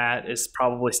 9s, all that is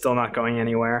probably still not going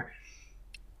anywhere.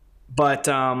 But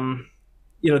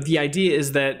the idea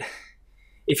is that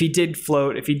if he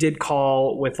did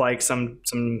call with like some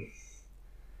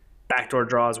backdoor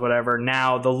draws, whatever,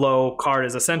 now the low card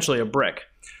is essentially a brick.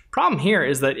 Problem here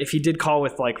is that if he did call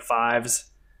with like 5s,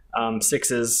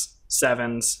 6s,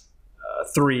 7s,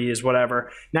 3s,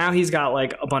 whatever, now he's got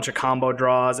like a bunch of combo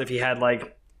draws. If he had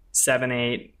like 7,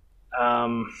 8,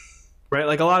 right,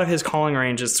 like a lot of his calling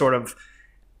range is sort of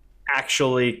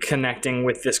actually connecting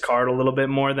with this card a little bit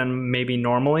more than maybe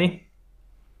normally.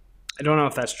 I don't know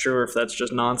if that's true or if that's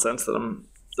just nonsense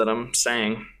that I'm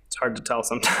saying. It's hard to tell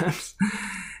sometimes.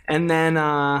 And then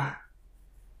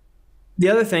the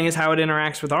other thing is how it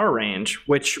interacts with our range,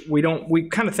 which we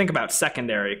kind of think about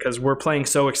secondary because we're playing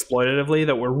so exploitatively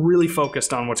that we're really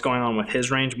focused on what's going on with his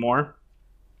range more.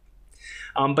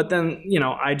 But then,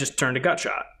 I just turned a gut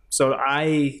shot. So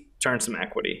I turned some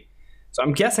equity. So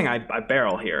I'm guessing I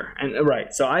barrel here. And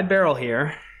right, so I barrel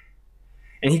here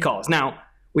and he calls. Now,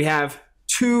 we have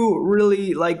 2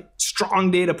 really like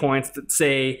strong data points that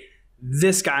say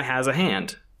this guy has a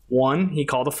hand. 1, he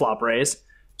called a flop raise.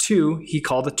 2, he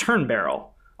called a turn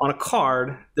barrel on a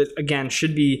card that, again,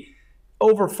 should be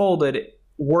overfolded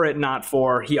were it not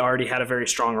for he already had a very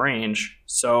strong range.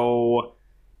 So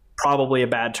probably a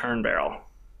bad turn barrel.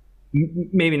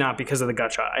 Maybe not because of the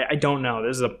gut shot. I don't know.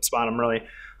 This is a spot I'm really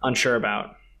unsure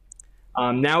about.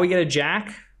 Now we get a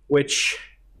jack, which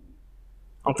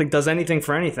I don't think does anything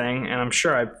for anything, and I'm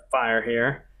sure I fire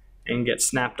here and get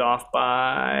snapped off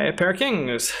by a pair of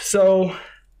kings. So,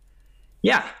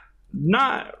 yeah,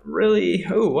 not really.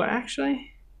 Oh, what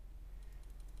actually?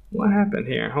 What happened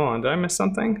here? Hold on, did I miss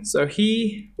something? So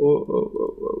he.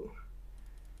 Whoa.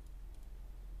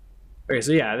 Okay,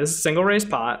 so yeah, this is single raise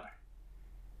pot.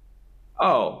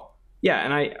 Oh, yeah,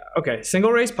 and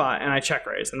single raise pot, and I check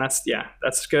raise, and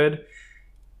that's good.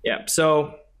 Yeah,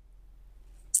 so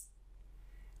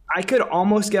I could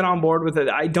almost get on board with it.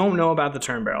 I don't know about the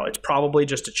turn barrel. It's probably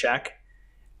just a check.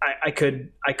 I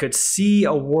could see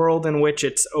a world in which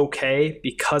it's okay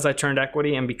because I turned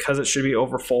equity and because it should be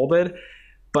overfolded,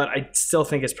 but I still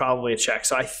think it's probably a check.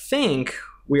 So I think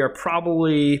we are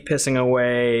probably pissing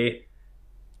away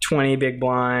 20 big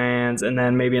blinds and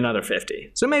then maybe another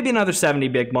 50. So maybe another 70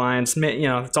 big blinds. You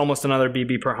know, it's almost another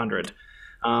BB per 100.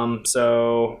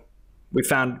 So we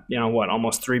found, you know, what,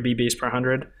 almost 3 BBs per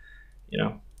 100, you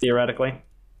know, theoretically.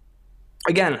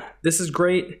 Again, this is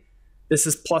great. This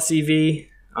is plus EV.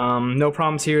 No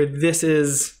problems here. This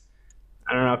is,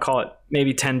 I don't know, call it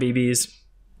maybe 10 BBs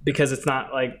because it's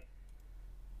not like,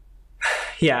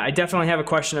 yeah, I definitely have a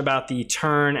question about the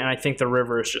turn, and I think the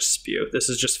river is just spew. This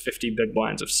is just 50 big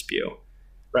blinds of spew,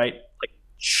 right? Like,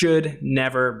 should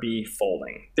never be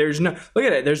folding. There's no, look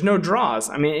at it, there's no draws.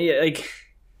 I mean, like,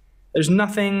 there's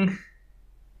nothing,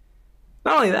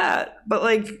 not only that, but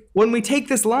like, when we take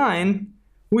this line,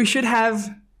 we should have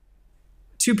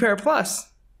 2 pair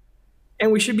plus.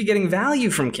 And we should be getting value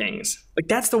from kings. Like,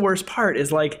 that's the worst part,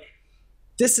 is like,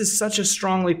 this is such a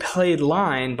strongly played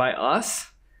line by us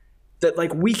that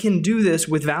like we can do this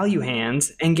with value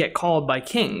hands and get called by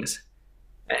kings.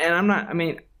 And I'm not, I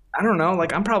mean, I don't know,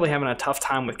 like I'm probably having a tough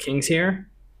time with kings here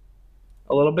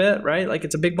a little bit, right? Like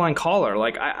it's a big blind caller.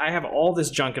 Like I have all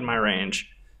this junk in my range.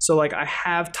 So like I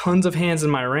have tons of hands in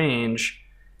my range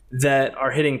that are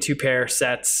hitting 2 pair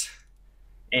sets.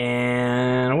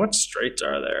 And what straights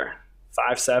are there?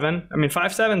 5-7. I mean,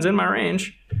 5-7's in my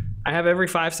range. I have every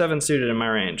 5-7 suited in my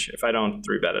range if I don't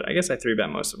 3-bet it. I guess I 3-bet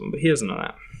most of them, but he doesn't know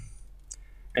that.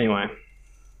 Anyway.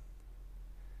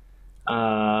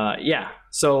 Yeah.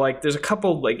 So like there's a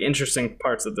couple like interesting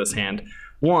parts of this hand.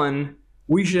 One,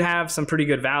 we should have some pretty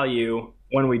good value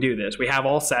when we do this. We have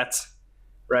all sets,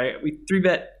 right? We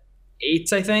 3-bet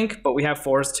 8s, I think, but we have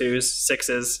 4s, 2s,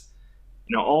 6s.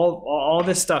 You know, all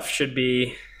this stuff should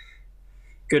be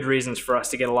good reasons for us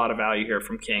to get a lot of value here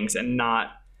from kings and not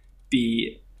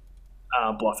be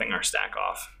bluffing our stack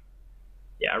off.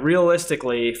 Yeah,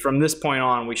 realistically, from this point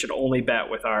on, we should only bet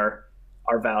with our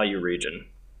value region.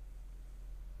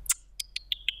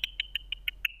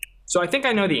 So I think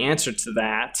I know the answer to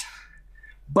that,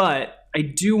 but I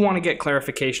do want to get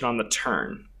clarification on the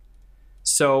turn.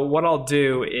 So what I'll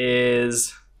do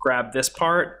is grab this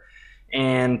part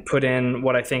and put in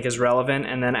what I think is relevant,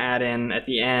 and then add in at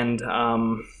the end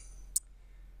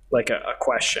like a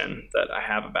question that I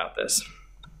have about this.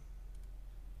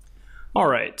 All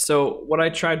right, so what I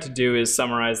tried to do is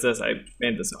summarize this. I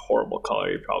made this a horrible color,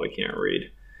 you probably can't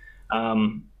read.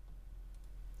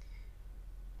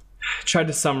 Tried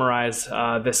to summarize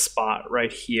this spot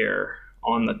right here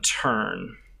on the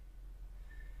turn.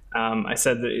 I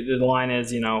said that the line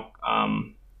is, you know,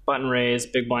 button raise,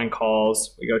 big blind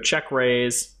calls. We go check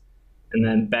raise, and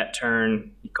then bet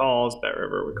turn. He calls, bet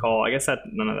river, we call. I guess that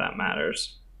none of that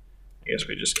matters. I guess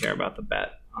we just care about the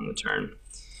bet on the turn.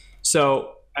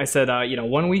 So I said, you know,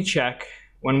 when we check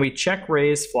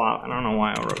raise flop, I don't know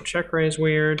why I wrote check raise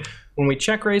weird. When we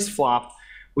check raise flop,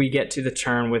 we get to the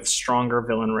turn with stronger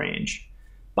villain range.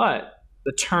 But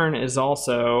the turn is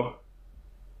also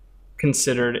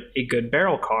considered a good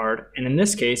barrel card, and in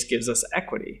this case gives us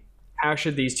equity. How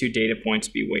should these 2 data points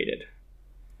be weighted?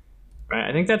 Right,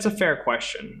 I think that's a fair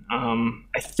question.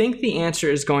 I think the answer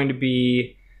is going to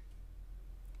be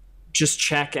just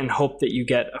check and hope that you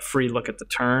get a free look at the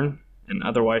turn, and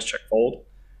otherwise check fold.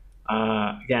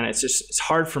 Again, it's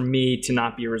hard for me to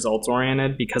not be results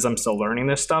oriented because I'm still learning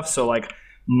this stuff. So like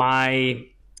my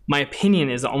opinion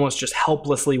is almost just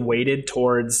helplessly weighted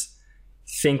towards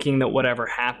thinking that whatever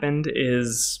happened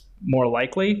is more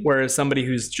likely, whereas somebody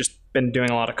who's just been doing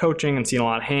a lot of coaching and seen a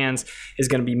lot of hands is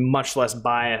going to be much less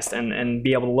biased and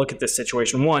be able to look at this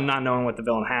situation, one, not knowing what the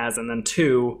villain has, and then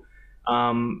two,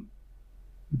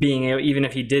 being able, even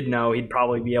if he did know, he'd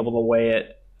probably be able to weigh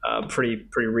it pretty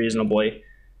reasonably.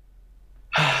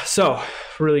 So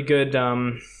really good,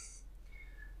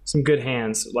 some good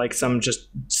hands, like some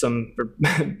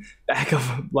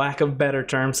lack of better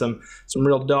term, some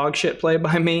real dog shit play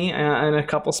by me in a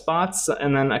couple spots,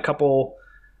 and then a couple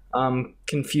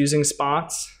confusing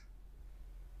spots,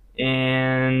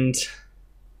 and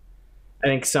I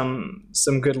think some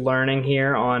good learning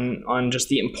here on just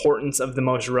the importance of the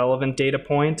most relevant data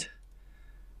point.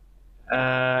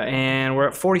 And we're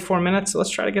at 44 minutes, so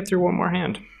let's try to get through one more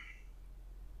hand.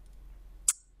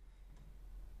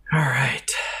 All right,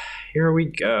 here we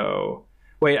go.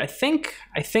 Wait, I think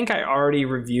I already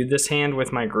reviewed this hand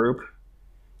with my group.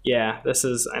 Yeah,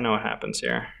 I know what happens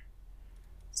here.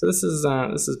 So this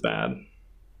is bad.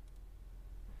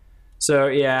 So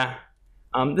yeah,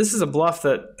 This is a bluff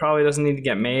that probably doesn't need to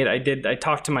get made. I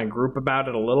talked to my group about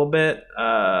it a little bit.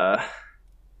 I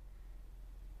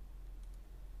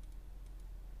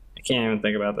can't even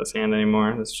think about this hand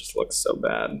anymore. This just looks so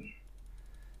bad.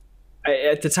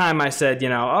 At the time I said,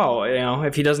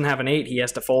 if he doesn't have an 8, he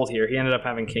has to fold here. He ended up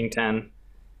having king 10,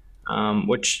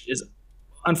 which is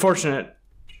unfortunate.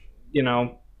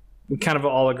 We kind of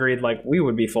all agreed like we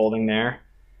would be folding there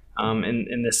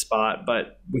in this spot,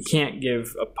 but we can't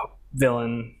give a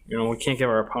villain, we can't give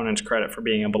our opponents credit for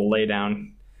being able to lay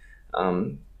down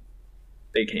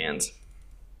big hands.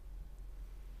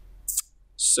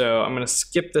 So I'm going to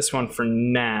skip this one for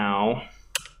now.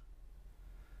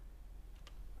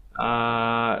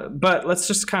 But let's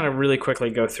just kind of really quickly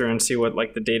go through and see what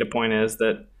like the data point is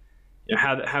that,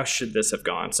 how should this have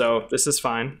gone? So this is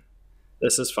fine.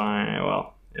 This is fine.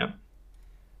 Well, yeah.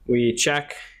 We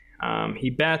check. He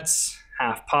bets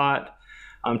half pot.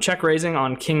 Check raising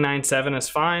on king 9-7 is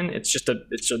fine.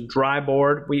 It's a dry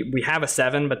board. We have a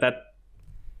 7, but that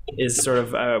is sort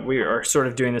of we are sort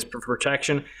of doing this for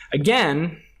protection.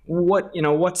 Again,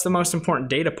 what's the most important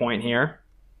data point here?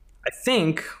 I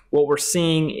think what we're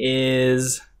seeing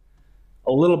is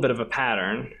a little bit of a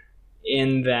pattern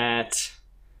in that,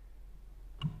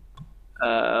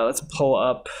 let's pull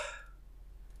up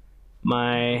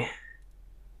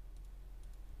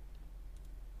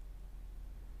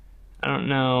I don't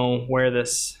know where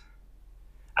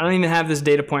I don't even have this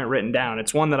data point written down.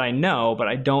 It's one that I know, but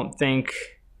I don't think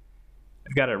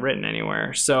I've got it written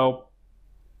anywhere. So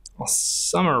I'll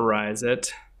summarize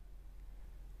it.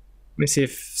 Let me see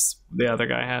if the other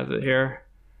guy has it here.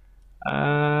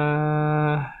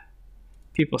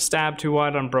 People stab too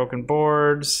wide on broken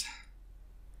boards.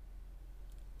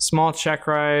 Small check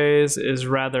raise is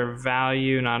rather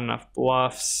value, not enough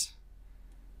bluffs.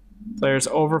 Players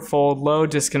overfold, low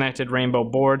disconnected rainbow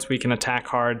boards. We can attack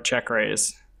hard, check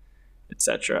raise,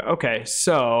 etc. Okay,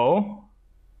 so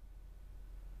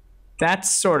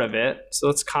that's sort of it. So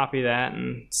let's copy that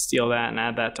and steal that and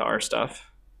add that to our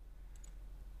stuff.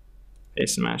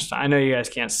 Paste and match. I know you guys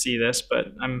can't see this,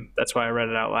 but that's why I read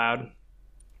it out loud.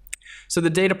 So the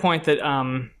data point that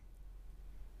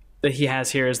that he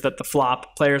has here is that the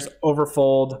flop players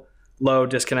overfold, low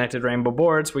disconnected rainbow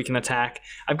boards. We can attack.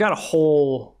 I've got a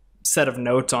whole set of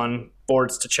notes on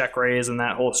boards to check raise and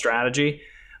that whole strategy.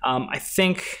 I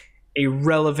think a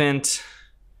relevant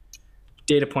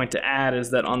data point to add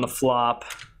is that on the flop,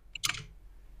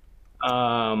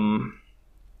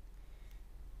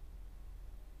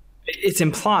 it's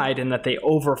implied in that they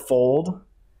overfold,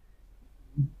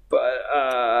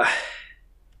 but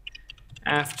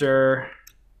after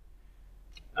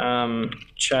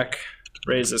check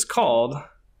raise is called,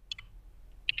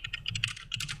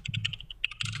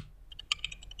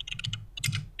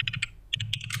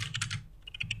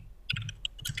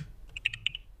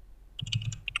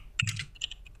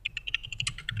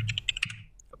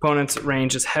 opponent's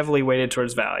range is heavily weighted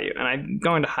towards value. And I'm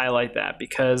going to highlight that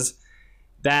because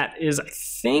that is, I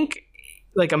think,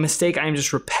 like a mistake I'm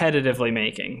just repetitively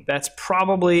making. That's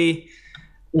probably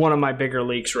one of my bigger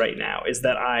leaks right now, is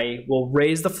that I will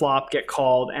raise the flop, get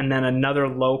called, and then another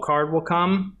low card will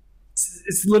come.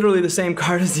 It's literally the same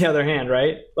card as the other hand,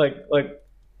 right? Like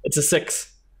it's a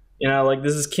 6. Like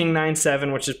this is king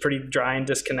 9-7, which is pretty dry and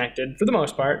disconnected for the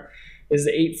most part. This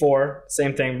is 8-4,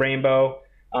 same thing, rainbow.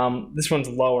 This one's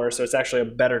lower, so it's actually a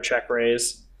better check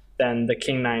raise than the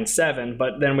king 9-7,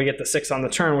 but then we get the 6 on the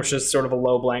turn, which is sort of a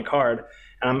low blank card.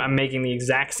 And I'm making the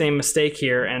exact same mistake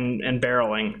here and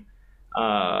barreling.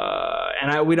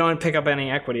 And we don't pick up any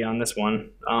equity on this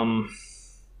one.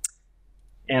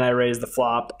 And I raise the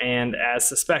flop, and as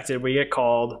suspected, we get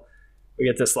called. We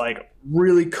get this like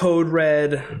really code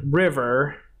red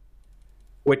river,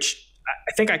 which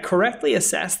I think I correctly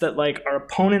assessed that like our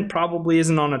opponent probably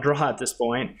isn't on a draw at this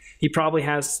point. He probably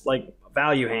has like a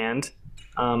value hand,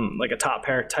 like a top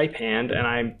pair type hand, and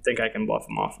I think I can bluff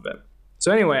him off of it.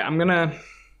 So anyway, I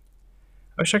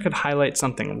wish I could highlight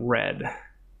something red.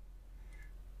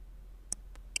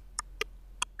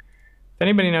 If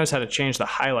anybody knows how to change the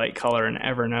highlight color in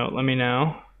Evernote, let me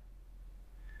know.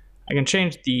 I can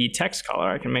change the text color.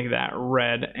 I can make that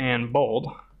red and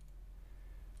bold.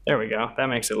 There we go. That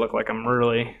makes it look like I'm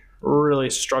really, really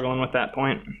struggling with that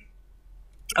point.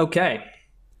 Okay.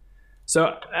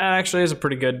 So that actually is a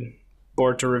pretty good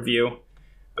board to review.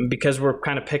 And because we're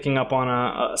kind of picking up on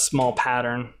a small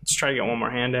pattern, let's try to get one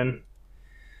more hand in.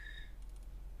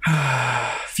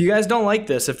 If you guys don't like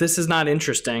this, if this is not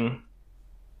interesting,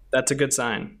 that's a good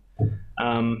sign.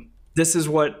 This is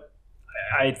what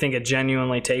I think it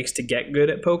genuinely takes to get good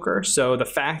at poker. So the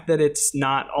fact that it's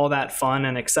not all that fun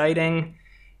and exciting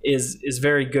is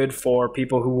very good for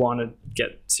people who want to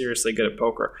get seriously good at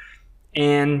poker.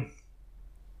 And,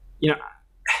 you know,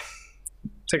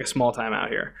 take a small time out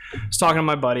here. I was talking to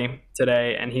my buddy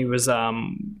today, and he was,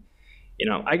 you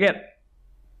know, I get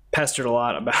pestered a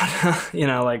lot about, you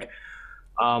know, like,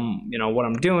 you know, what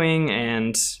I'm doing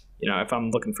and, you know, if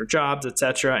I'm looking for jobs,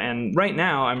 etc. And right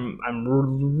now I'm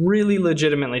really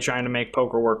legitimately trying to make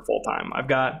poker work full time. I've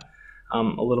got a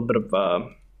little bit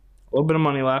of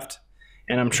money left,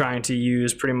 and I'm trying to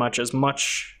use pretty much as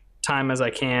much time as I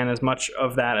can, as much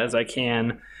of that as I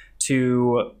can,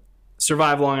 to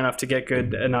survive long enough to get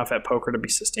good enough at poker to be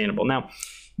sustainable. Now,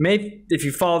 maybe if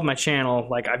you followed my channel,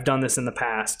 like, I've done this in the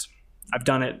past. I've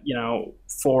done it, you know,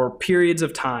 for periods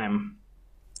of time.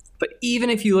 But even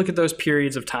if you look at those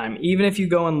periods of time, even if you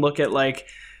go and look at, like,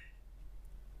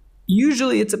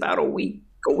 usually it's about a week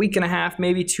and a half,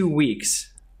 maybe 2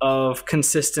 weeks of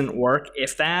consistent work,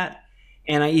 if that,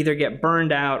 and I either get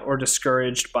burned out or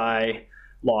discouraged by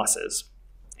losses.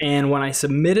 And when I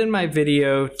submitted my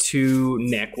video to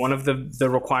Nick, one of the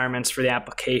requirements for the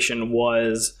application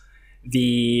was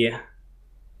a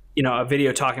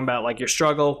video talking about, like, your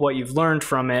struggle, what you've learned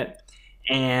from it,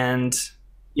 and,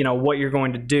 you know, what you're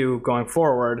going to do going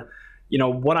forward. You know,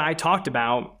 what I talked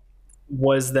about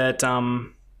was that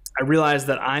I realized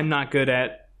that I'm not good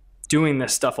at doing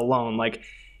this stuff alone. Like,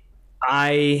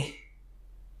 I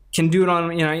can do it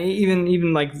on, you know,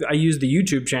 even like, I use the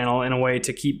YouTube channel in a way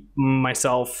to keep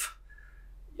myself,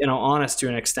 you know, honest to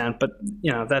an extent, but,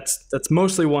 you know, that's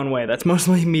mostly one way. That's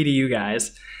mostly me to you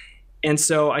guys. And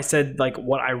so I said, like,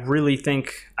 what I really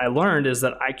think I learned is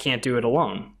that I can't do it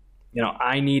alone. You know,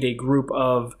 I need a group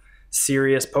of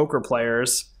serious poker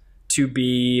players to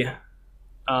be,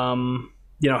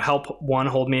 you know, help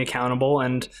hold me accountable,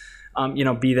 and, you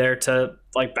know, be there to,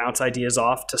 like, bounce ideas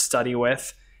off, to study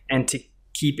with, and to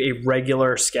keep a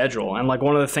regular schedule. And, like,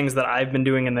 one of the things that I've been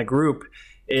doing in the group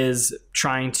is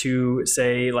trying to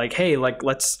say, like, hey, like,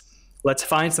 let's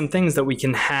find some things that we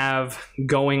can have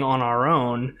going on our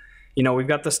own. You know, we've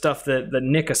got the stuff that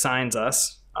Nick assigns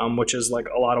us, which is, like,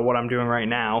 a lot of what I'm doing right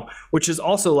now, which is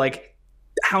also, like,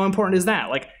 how important is that?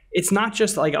 Like, it's not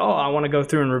just like, oh, I want to go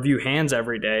through and review hands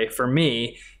every day. For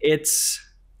me, it's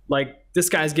like, this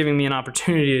guy's giving me an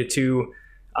opportunity to,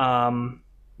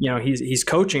 you know, he's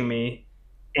coaching me,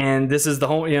 and this is the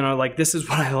whole, you know, like, this is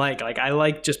what I like. Like, I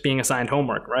like just being assigned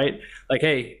homework, right? Like,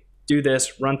 hey, do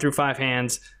this, run through 5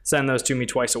 hands, send those to me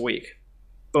twice a week.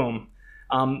 Boom.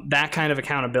 That kind of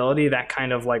accountability, that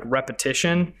kind of, like,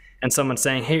 repetition, and someone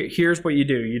saying, hey, here's what you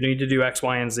do. You need to do X,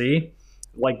 Y, and Z.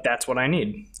 Like, that's what I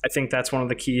need. I think that's one of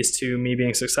the keys to me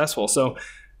being successful. So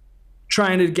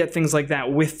trying to get things like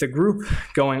that with the group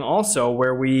going also,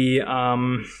 where we,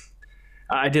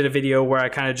 I did a video where I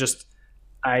kind of just,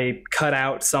 I cut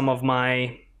out some of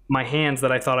my hands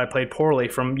that I thought I played poorly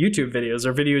from YouTube videos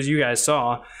or videos you guys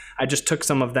saw. I just took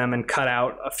some of them and cut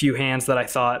out a few hands that I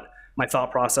thought my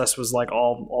thought process was, like,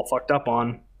 all fucked up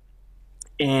on,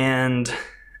 and,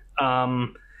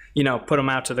 you know, put them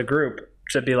out to the group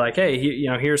to be like, hey, you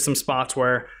know, here's some spots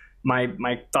where my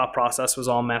thought process was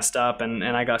all messed up, and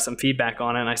I got some feedback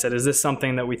on it. And I said, is this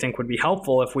something that we think would be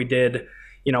helpful if we did,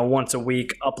 you know, once a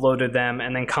week, uploaded them,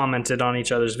 and then commented on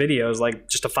each other's videos, like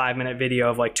just a 5-minute video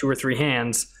of, like, 2 or 3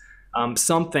 hands,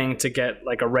 something to get,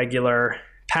 like, a regular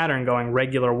pattern going,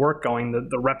 regular work going,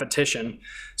 the repetition.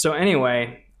 So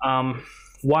anyway,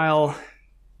 while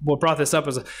what brought this up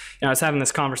was, you know, I was having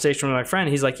this conversation with my friend.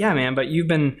 He's like, yeah, man, but you've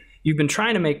been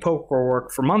trying to make poker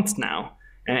work for months now,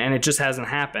 and it just hasn't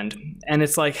happened. And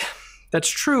it's like, that's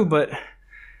true, but,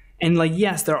 and, like,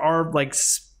 yes, there are, like,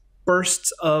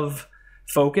 bursts of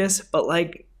focus, but,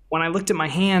 like, when I looked at my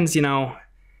hands, you know,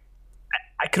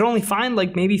 I could only find,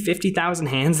 like, maybe 50,000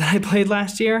 hands that I played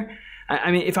last year.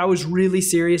 I mean, if I was really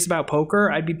serious about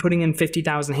poker, I'd be putting in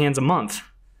 50,000 hands a month.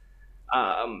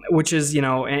 Which is, you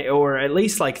know, or at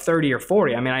least, like, 30 or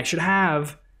 40. I mean, I should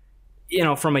have, you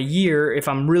know, from a year, if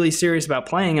I'm really serious about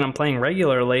playing and I'm playing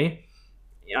regularly,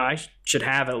 you know, I should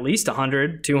have at least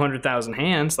 100, 200,000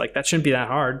 hands. Like, that shouldn't be that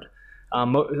hard. A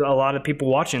lot of people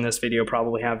watching this video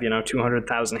probably have, you know,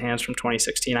 200,000 hands from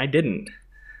 2016. I didn't.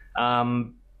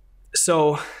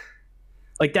 So,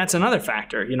 like, that's another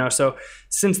factor, you know. So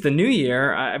since the new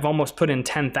year, I've almost put in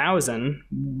 10,000.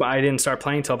 I didn't start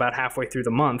playing till about halfway through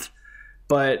the month.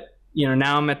 But, you know,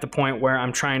 now I'm at the point where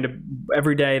I'm trying to,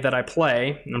 every day that I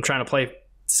play, I'm trying to play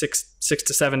six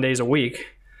to 7 days a week.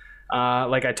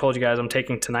 Like I told you guys, I'm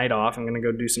taking tonight off. I'm going to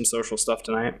go do some social stuff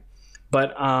tonight. But,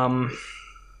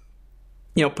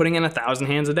 you know, putting in 1,000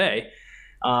 hands a day.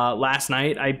 Last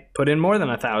night, I put in more than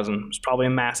 1,000. It was probably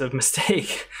a massive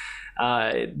mistake.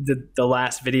 The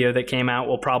last video that came out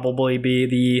will probably be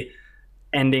the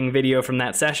ending video from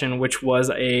that session, which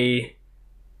was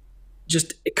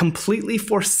just a completely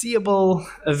foreseeable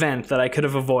event that I could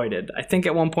have avoided. I think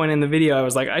at one point in the video I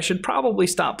was like, I should probably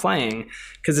stop playing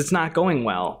because it's not going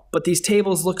well. But these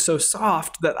tables look so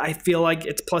soft that I feel like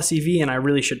it's plus EV and I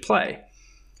really should play.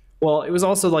 Well, it was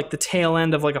also like the tail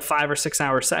end of like a 5 or 6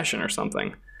 hour session or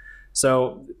something.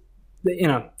 So, you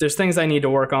know, there's things I need to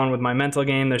work on with my mental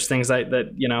game. There's things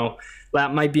that you know,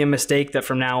 that might be a mistake that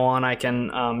from now on I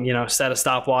can, you know, set a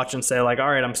stopwatch and say like,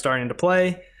 all right, I'm starting to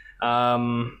play.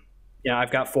 You know,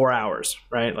 I've got 4 hours,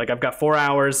 right? Like I've got 4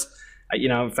 hours, you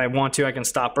know, if I want to, I can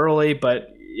stop early, but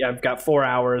I've got 4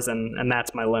 hours and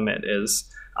that's my limit is,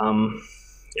 you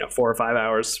know, 4 or 5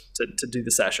 hours to do the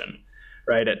session,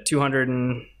 right? At 200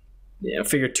 and, you know,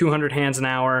 figure 200 hands an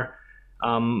hour,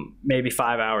 maybe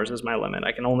 5 hours is my limit.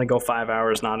 I can only go 5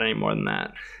 hours, not any more than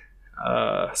that.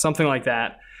 Something like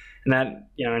that. And that,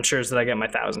 you know, ensures that I get my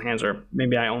 1,000 hands, or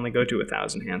maybe I only go to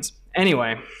 1,000 hands.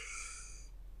 Anyway,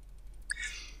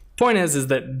 point is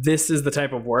that this is the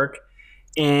type of work,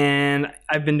 and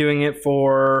I've been doing it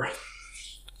for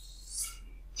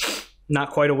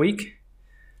not quite a week.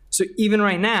 So even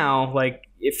right now, like,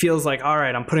 it feels like, all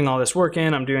right, I'm putting all this work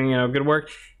in, I'm doing, you know, good work.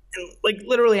 And like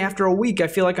literally after a week, I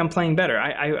feel like I'm playing better.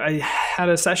 I had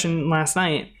a session last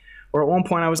night where at one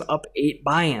point I was up 8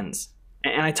 buy-ins.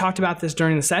 And I talked about this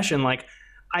during the session. Like,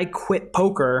 I quit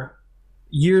poker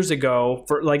years ago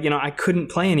for, like, you know, I couldn't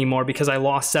play anymore because I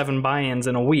lost 7 buy-ins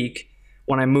in a week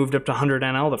when I moved up to 100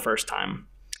 NL the first time.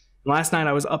 And last night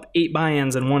I was up 8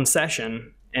 buy-ins in one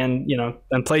session and, you know,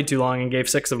 then played too long and gave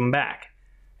 6 of them back.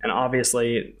 And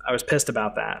obviously I was pissed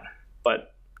about that,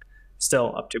 but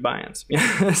still up 2 buy-ins,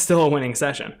 still a winning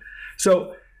session.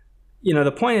 So, you know,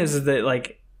 the point is that,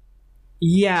 like,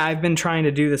 yeah, I've been trying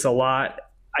to do this a lot.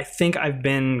 I think I've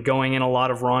been going in a lot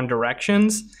of wrong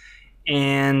directions,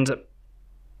 and,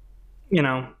 you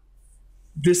know,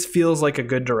 this feels like a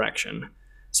good direction.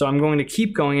 So I'm going to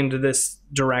keep going into this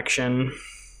direction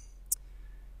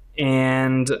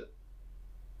and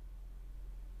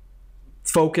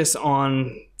focus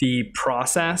on the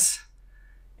process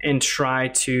and try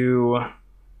to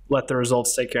let the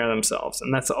results take care of themselves.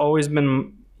 And that's always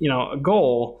been, you know, a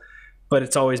goal, but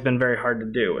it's always been very hard to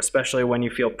do, especially when you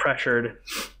feel pressured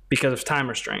because of time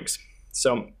restraints.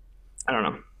 So, I don't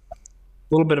know. A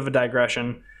little bit of a digression.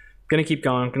 I'm going to keep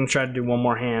going. I'm going to try to do one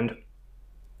more hand.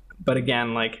 But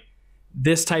again, like,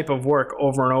 this type of work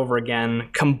over and over again,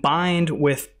 combined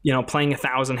with, you know, playing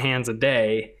 1,000 hands a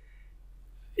day,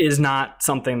 is not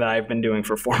something that I've been doing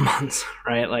for 4 months,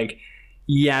 right? Like,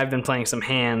 yeah, I've been playing some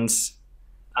hands.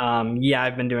 Yeah,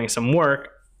 I've been doing some work.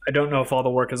 I don't know if all the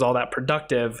work is all that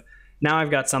productive. Now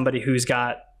I've got somebody who's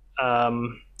got a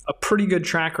pretty good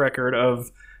track record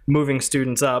of moving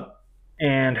students up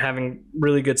and having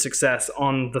really good success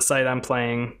on the site I'm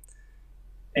playing,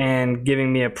 and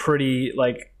giving me a pretty,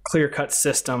 like, clear-cut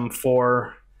system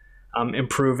for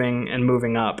improving and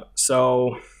moving up.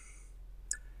 So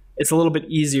it's a little bit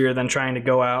easier than trying to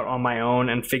go out on my own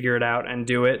and figure it out and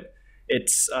do it.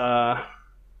 It's,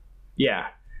 yeah,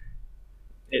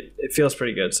 it feels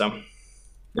pretty good. So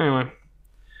anyway,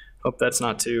 hope that's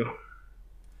not too,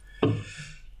 you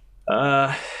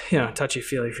know,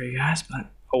 touchy-feely for you guys,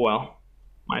 but oh well,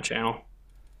 my channel.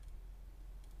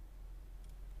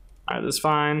 All right, this is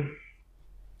fine.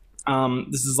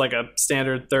 This is like a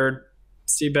standard third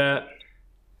C-bet.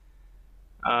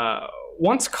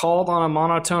 Once called on a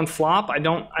monotone flop. I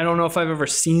don't know if I've ever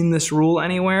seen this rule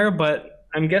anywhere, but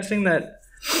I'm guessing that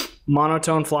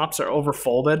monotone flops are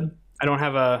overfolded.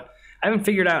 I haven't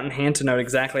figured out in hand to note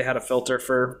exactly how to filter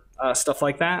for stuff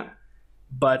like that,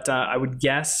 but I would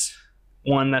guess,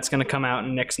 one, that's going to come out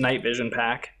in Nick's night vision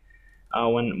pack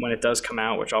when it does come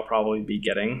out, which I'll probably be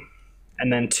getting.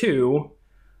 And then 2,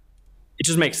 it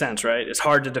just makes sense, right? It's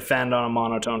hard to defend on a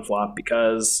monotone flop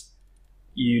because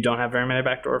you don't have very many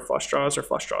backdoor flush draws or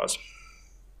flush draws.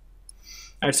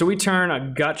 All right, so we turn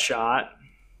a gut shot.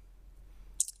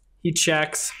 He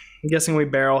checks. I'm guessing we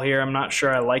barrel here. I'm not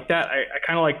sure I like that. I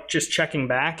kind of like just checking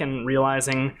back and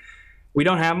realizing we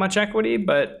don't have much equity,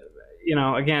 but, you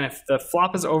know, again, if the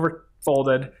flop is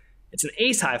overfolded, it's an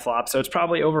ace-high flop, so it's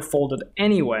probably overfolded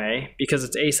anyway because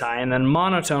it's ace-high, and then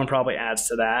monotone probably adds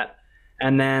to that.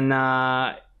 And then,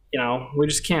 you know, we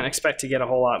just can't expect to get a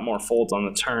whole lot more folds on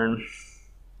the turn.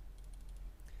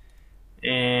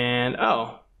 And,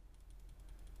 oh.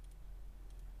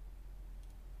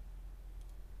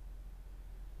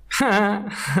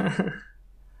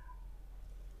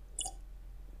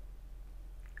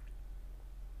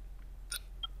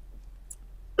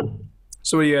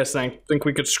 So what do you guys think? Think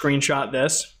we could screenshot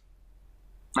this?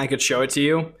 I could show it to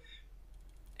you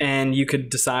and you could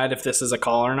decide if this is a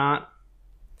call or not.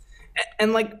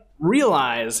 And like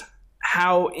realize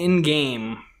how in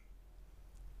game,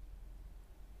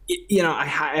 you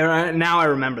know, now I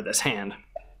remember this hand,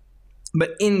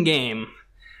 but in game,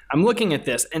 I'm looking at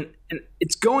this and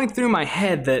it's going through my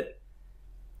head that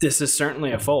this is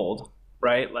certainly a fold,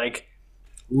 right? Like,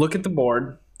 look at the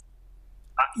board.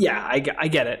 Yeah, I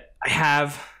get it. I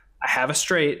have a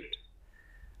straight,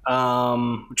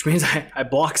 which means I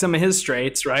block some of his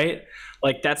straights, right?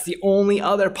 Like, that's the only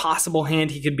other possible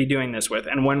hand he could be doing this with.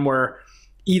 And when we're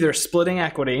either splitting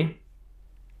equity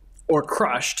or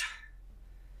crushed,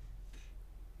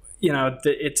 you know,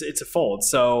 it's a fold.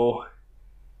 So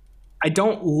I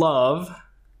don't love,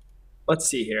 let's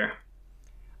see here.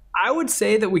 I would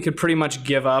say that we could pretty much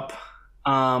give up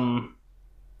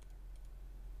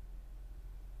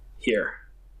here.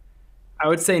 I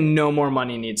would say no more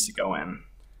money needs to go in.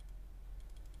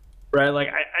 Right? Like,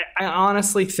 I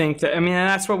honestly think that, I mean,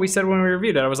 that's what we said when we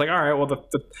reviewed it. I was like, all right, well,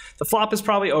 the flop is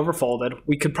probably overfolded.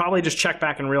 We could probably just check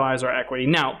back and realize our equity.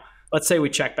 Now, let's say we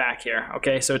check back here.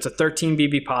 Okay, so it's a 13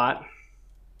 BB pot.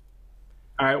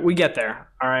 All right, we get there.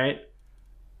 All right.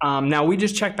 Now we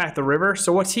just check back the river.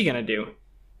 So what's he going to do?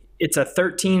 It's a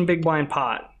 13 big blind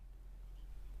pot.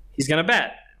 He's going to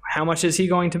bet. How much is he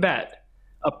going to bet?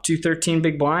 Up to 13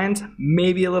 big blinds,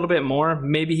 maybe a little bit more.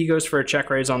 Maybe he goes for a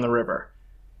check raise on the river.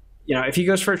 You know, if he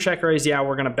goes for a check raise, yeah,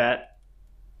 we're going to bet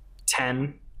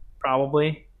 10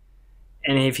 probably.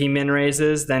 And if he min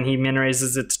raises, then he min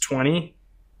raises it to 20.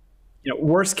 You know,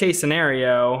 worst case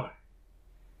scenario,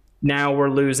 now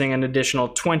we're losing an additional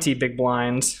 20 big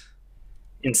blinds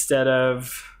instead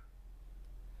of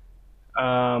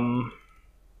 9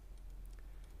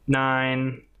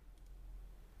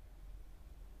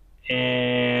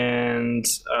 and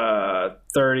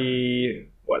 30,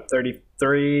 what,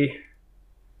 33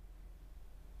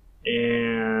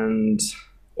 and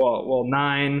well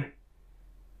 9,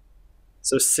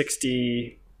 so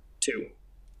 62,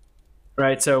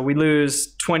 right? So we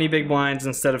lose 20 big blinds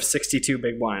instead of 62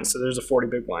 big blinds. So there's a 40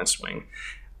 big blind swing.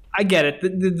 I get it.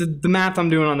 The math I'm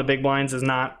doing on the big blinds is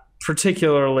not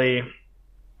particularly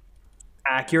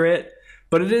accurate,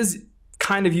 but it is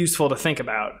kind of useful to think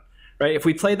about, right? If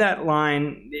we play that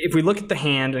line, if we look at the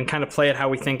hand and kind of play it how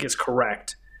we think is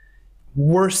correct,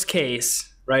 worst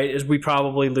case, right, is we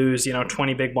probably lose, you know,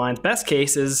 20 big blinds. Best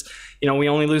case is, you know, we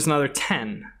only lose another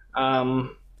 10.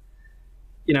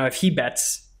 You know, if he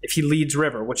bets, if he leads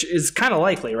river, which is kind of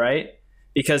likely, right?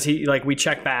 Because we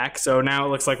check back. So now it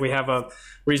looks like we have a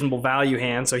reasonable value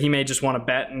hand. So he may just want to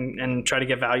bet and try to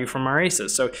get value from our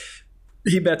aces. So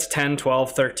he bets 10,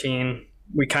 12, 13.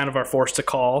 We kind of are forced to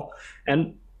call.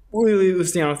 And we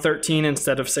lose, you know, 13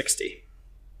 instead of 60.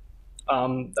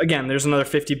 Again, there's another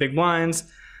 50 big blinds.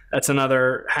 That's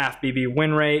another half BB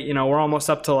win rate. You know, we're almost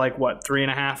up to like, what,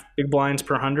 3.5 big blinds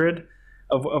per 100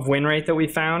 of win rate that we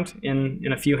found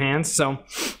in a few hands. So,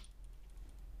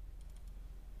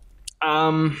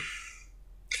 yeah,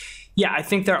 I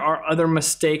think there are other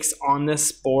mistakes on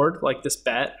this board, like this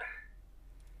bet.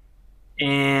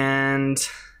 And,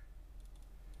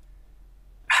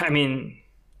 I mean,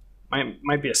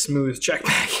 might be a smooth check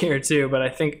back here too, but I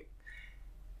think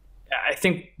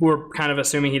we're kind of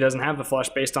assuming he doesn't have the flush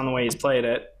based on the way he's played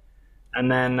it.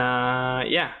 And then,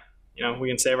 yeah, you know, we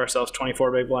can save ourselves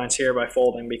 24 big blinds here by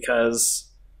folding, because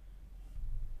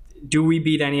do we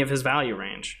beat any of his value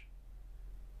range?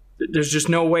 There's just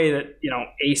no way that, you know,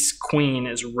 ace queen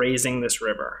is raising this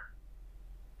river.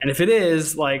 And if it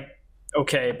is, like,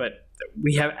 okay, but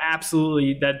we have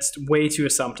absolutely, that's way too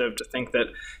assumptive to think that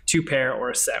two pair or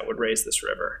a set would raise this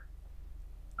river.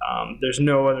 There's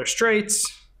no other straights.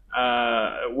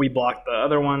 We blocked the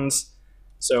other ones.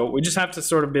 So we just have to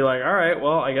sort of be like, all right,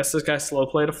 well, I guess this guy slow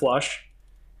played a flush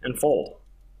and fold.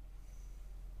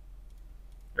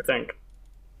 I think.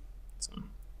 So.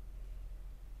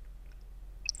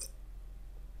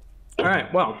 All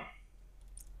right, well.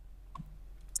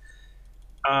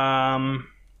 I'm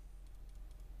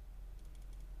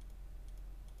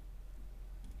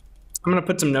going to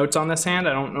put some notes on this hand.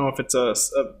 I don't know if it's a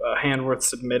hand worth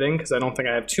submitting, because I don't think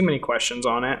I have too many questions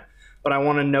on it. But I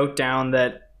want to note down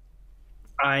that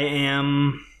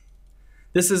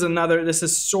this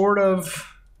is sort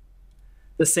of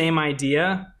the same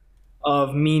idea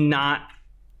of me not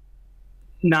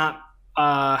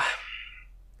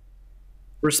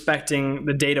respecting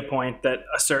the data point that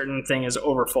a certain thing is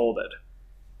overfolded.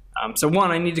 So one,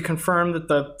 I need to confirm that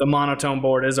the monotone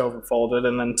board is overfolded,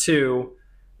 and then two,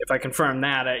 if I confirm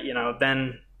that, you know,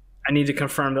 then I need to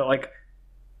confirm that, like,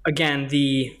 again,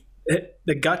 the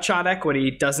gut shot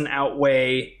equity doesn't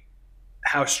outweigh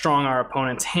how strong our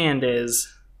opponent's hand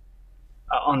is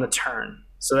on the turn.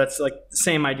 So that's like the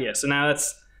same idea. So now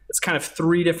it's kind of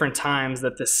 3 different times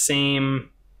that the same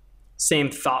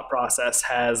thought process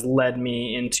has led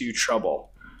me into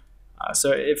trouble.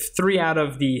 So if 3 out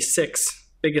of the 6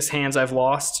 biggest hands I've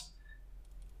lost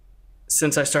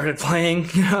since I started playing,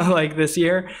 like this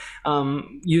year,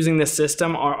 using this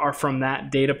system are from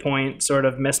that data point sort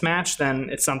of mismatch, then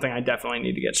it's something I definitely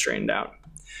need to get straightened out.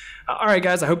 All right,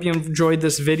 guys, I hope you enjoyed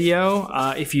this video.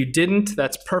 If you didn't,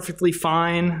 that's perfectly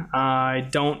fine. I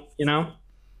don't,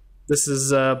 this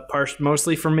is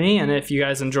mostly for me, and if you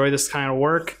guys enjoy this kind of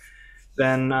work,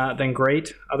 then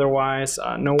great. Otherwise,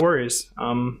 no worries.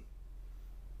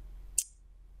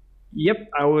 Yep,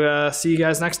 I will see you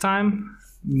guys next time.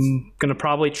 I'm gonna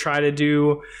probably try to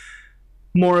do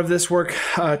more of this work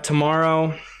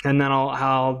tomorrow, and then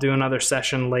I'll do another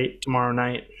session late tomorrow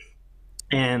night,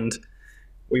 and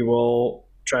we will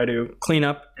try to clean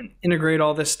up and integrate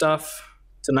all this stuff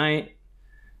tonight,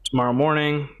 tomorrow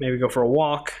morning, maybe go for a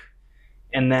walk,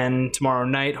 and then tomorrow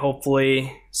night, hopefully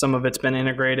some of it's been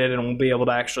integrated and we'll be able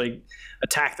to actually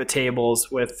attack the tables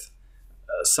with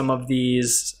some of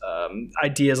these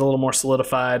ideas a little more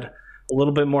solidified, a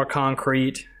little bit more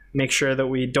concrete, make sure that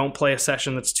we don't play a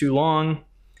session that's too long,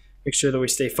 make sure that we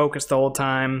stay focused the whole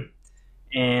time,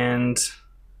 and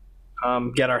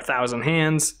get our 1,000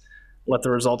 hands, let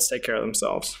the results take care of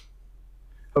themselves.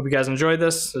 Hope you guys enjoyed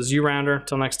this. This is U-Rounder.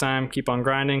 Till next time, keep on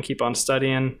grinding, keep on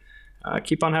studying,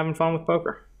 keep on having fun with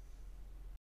poker.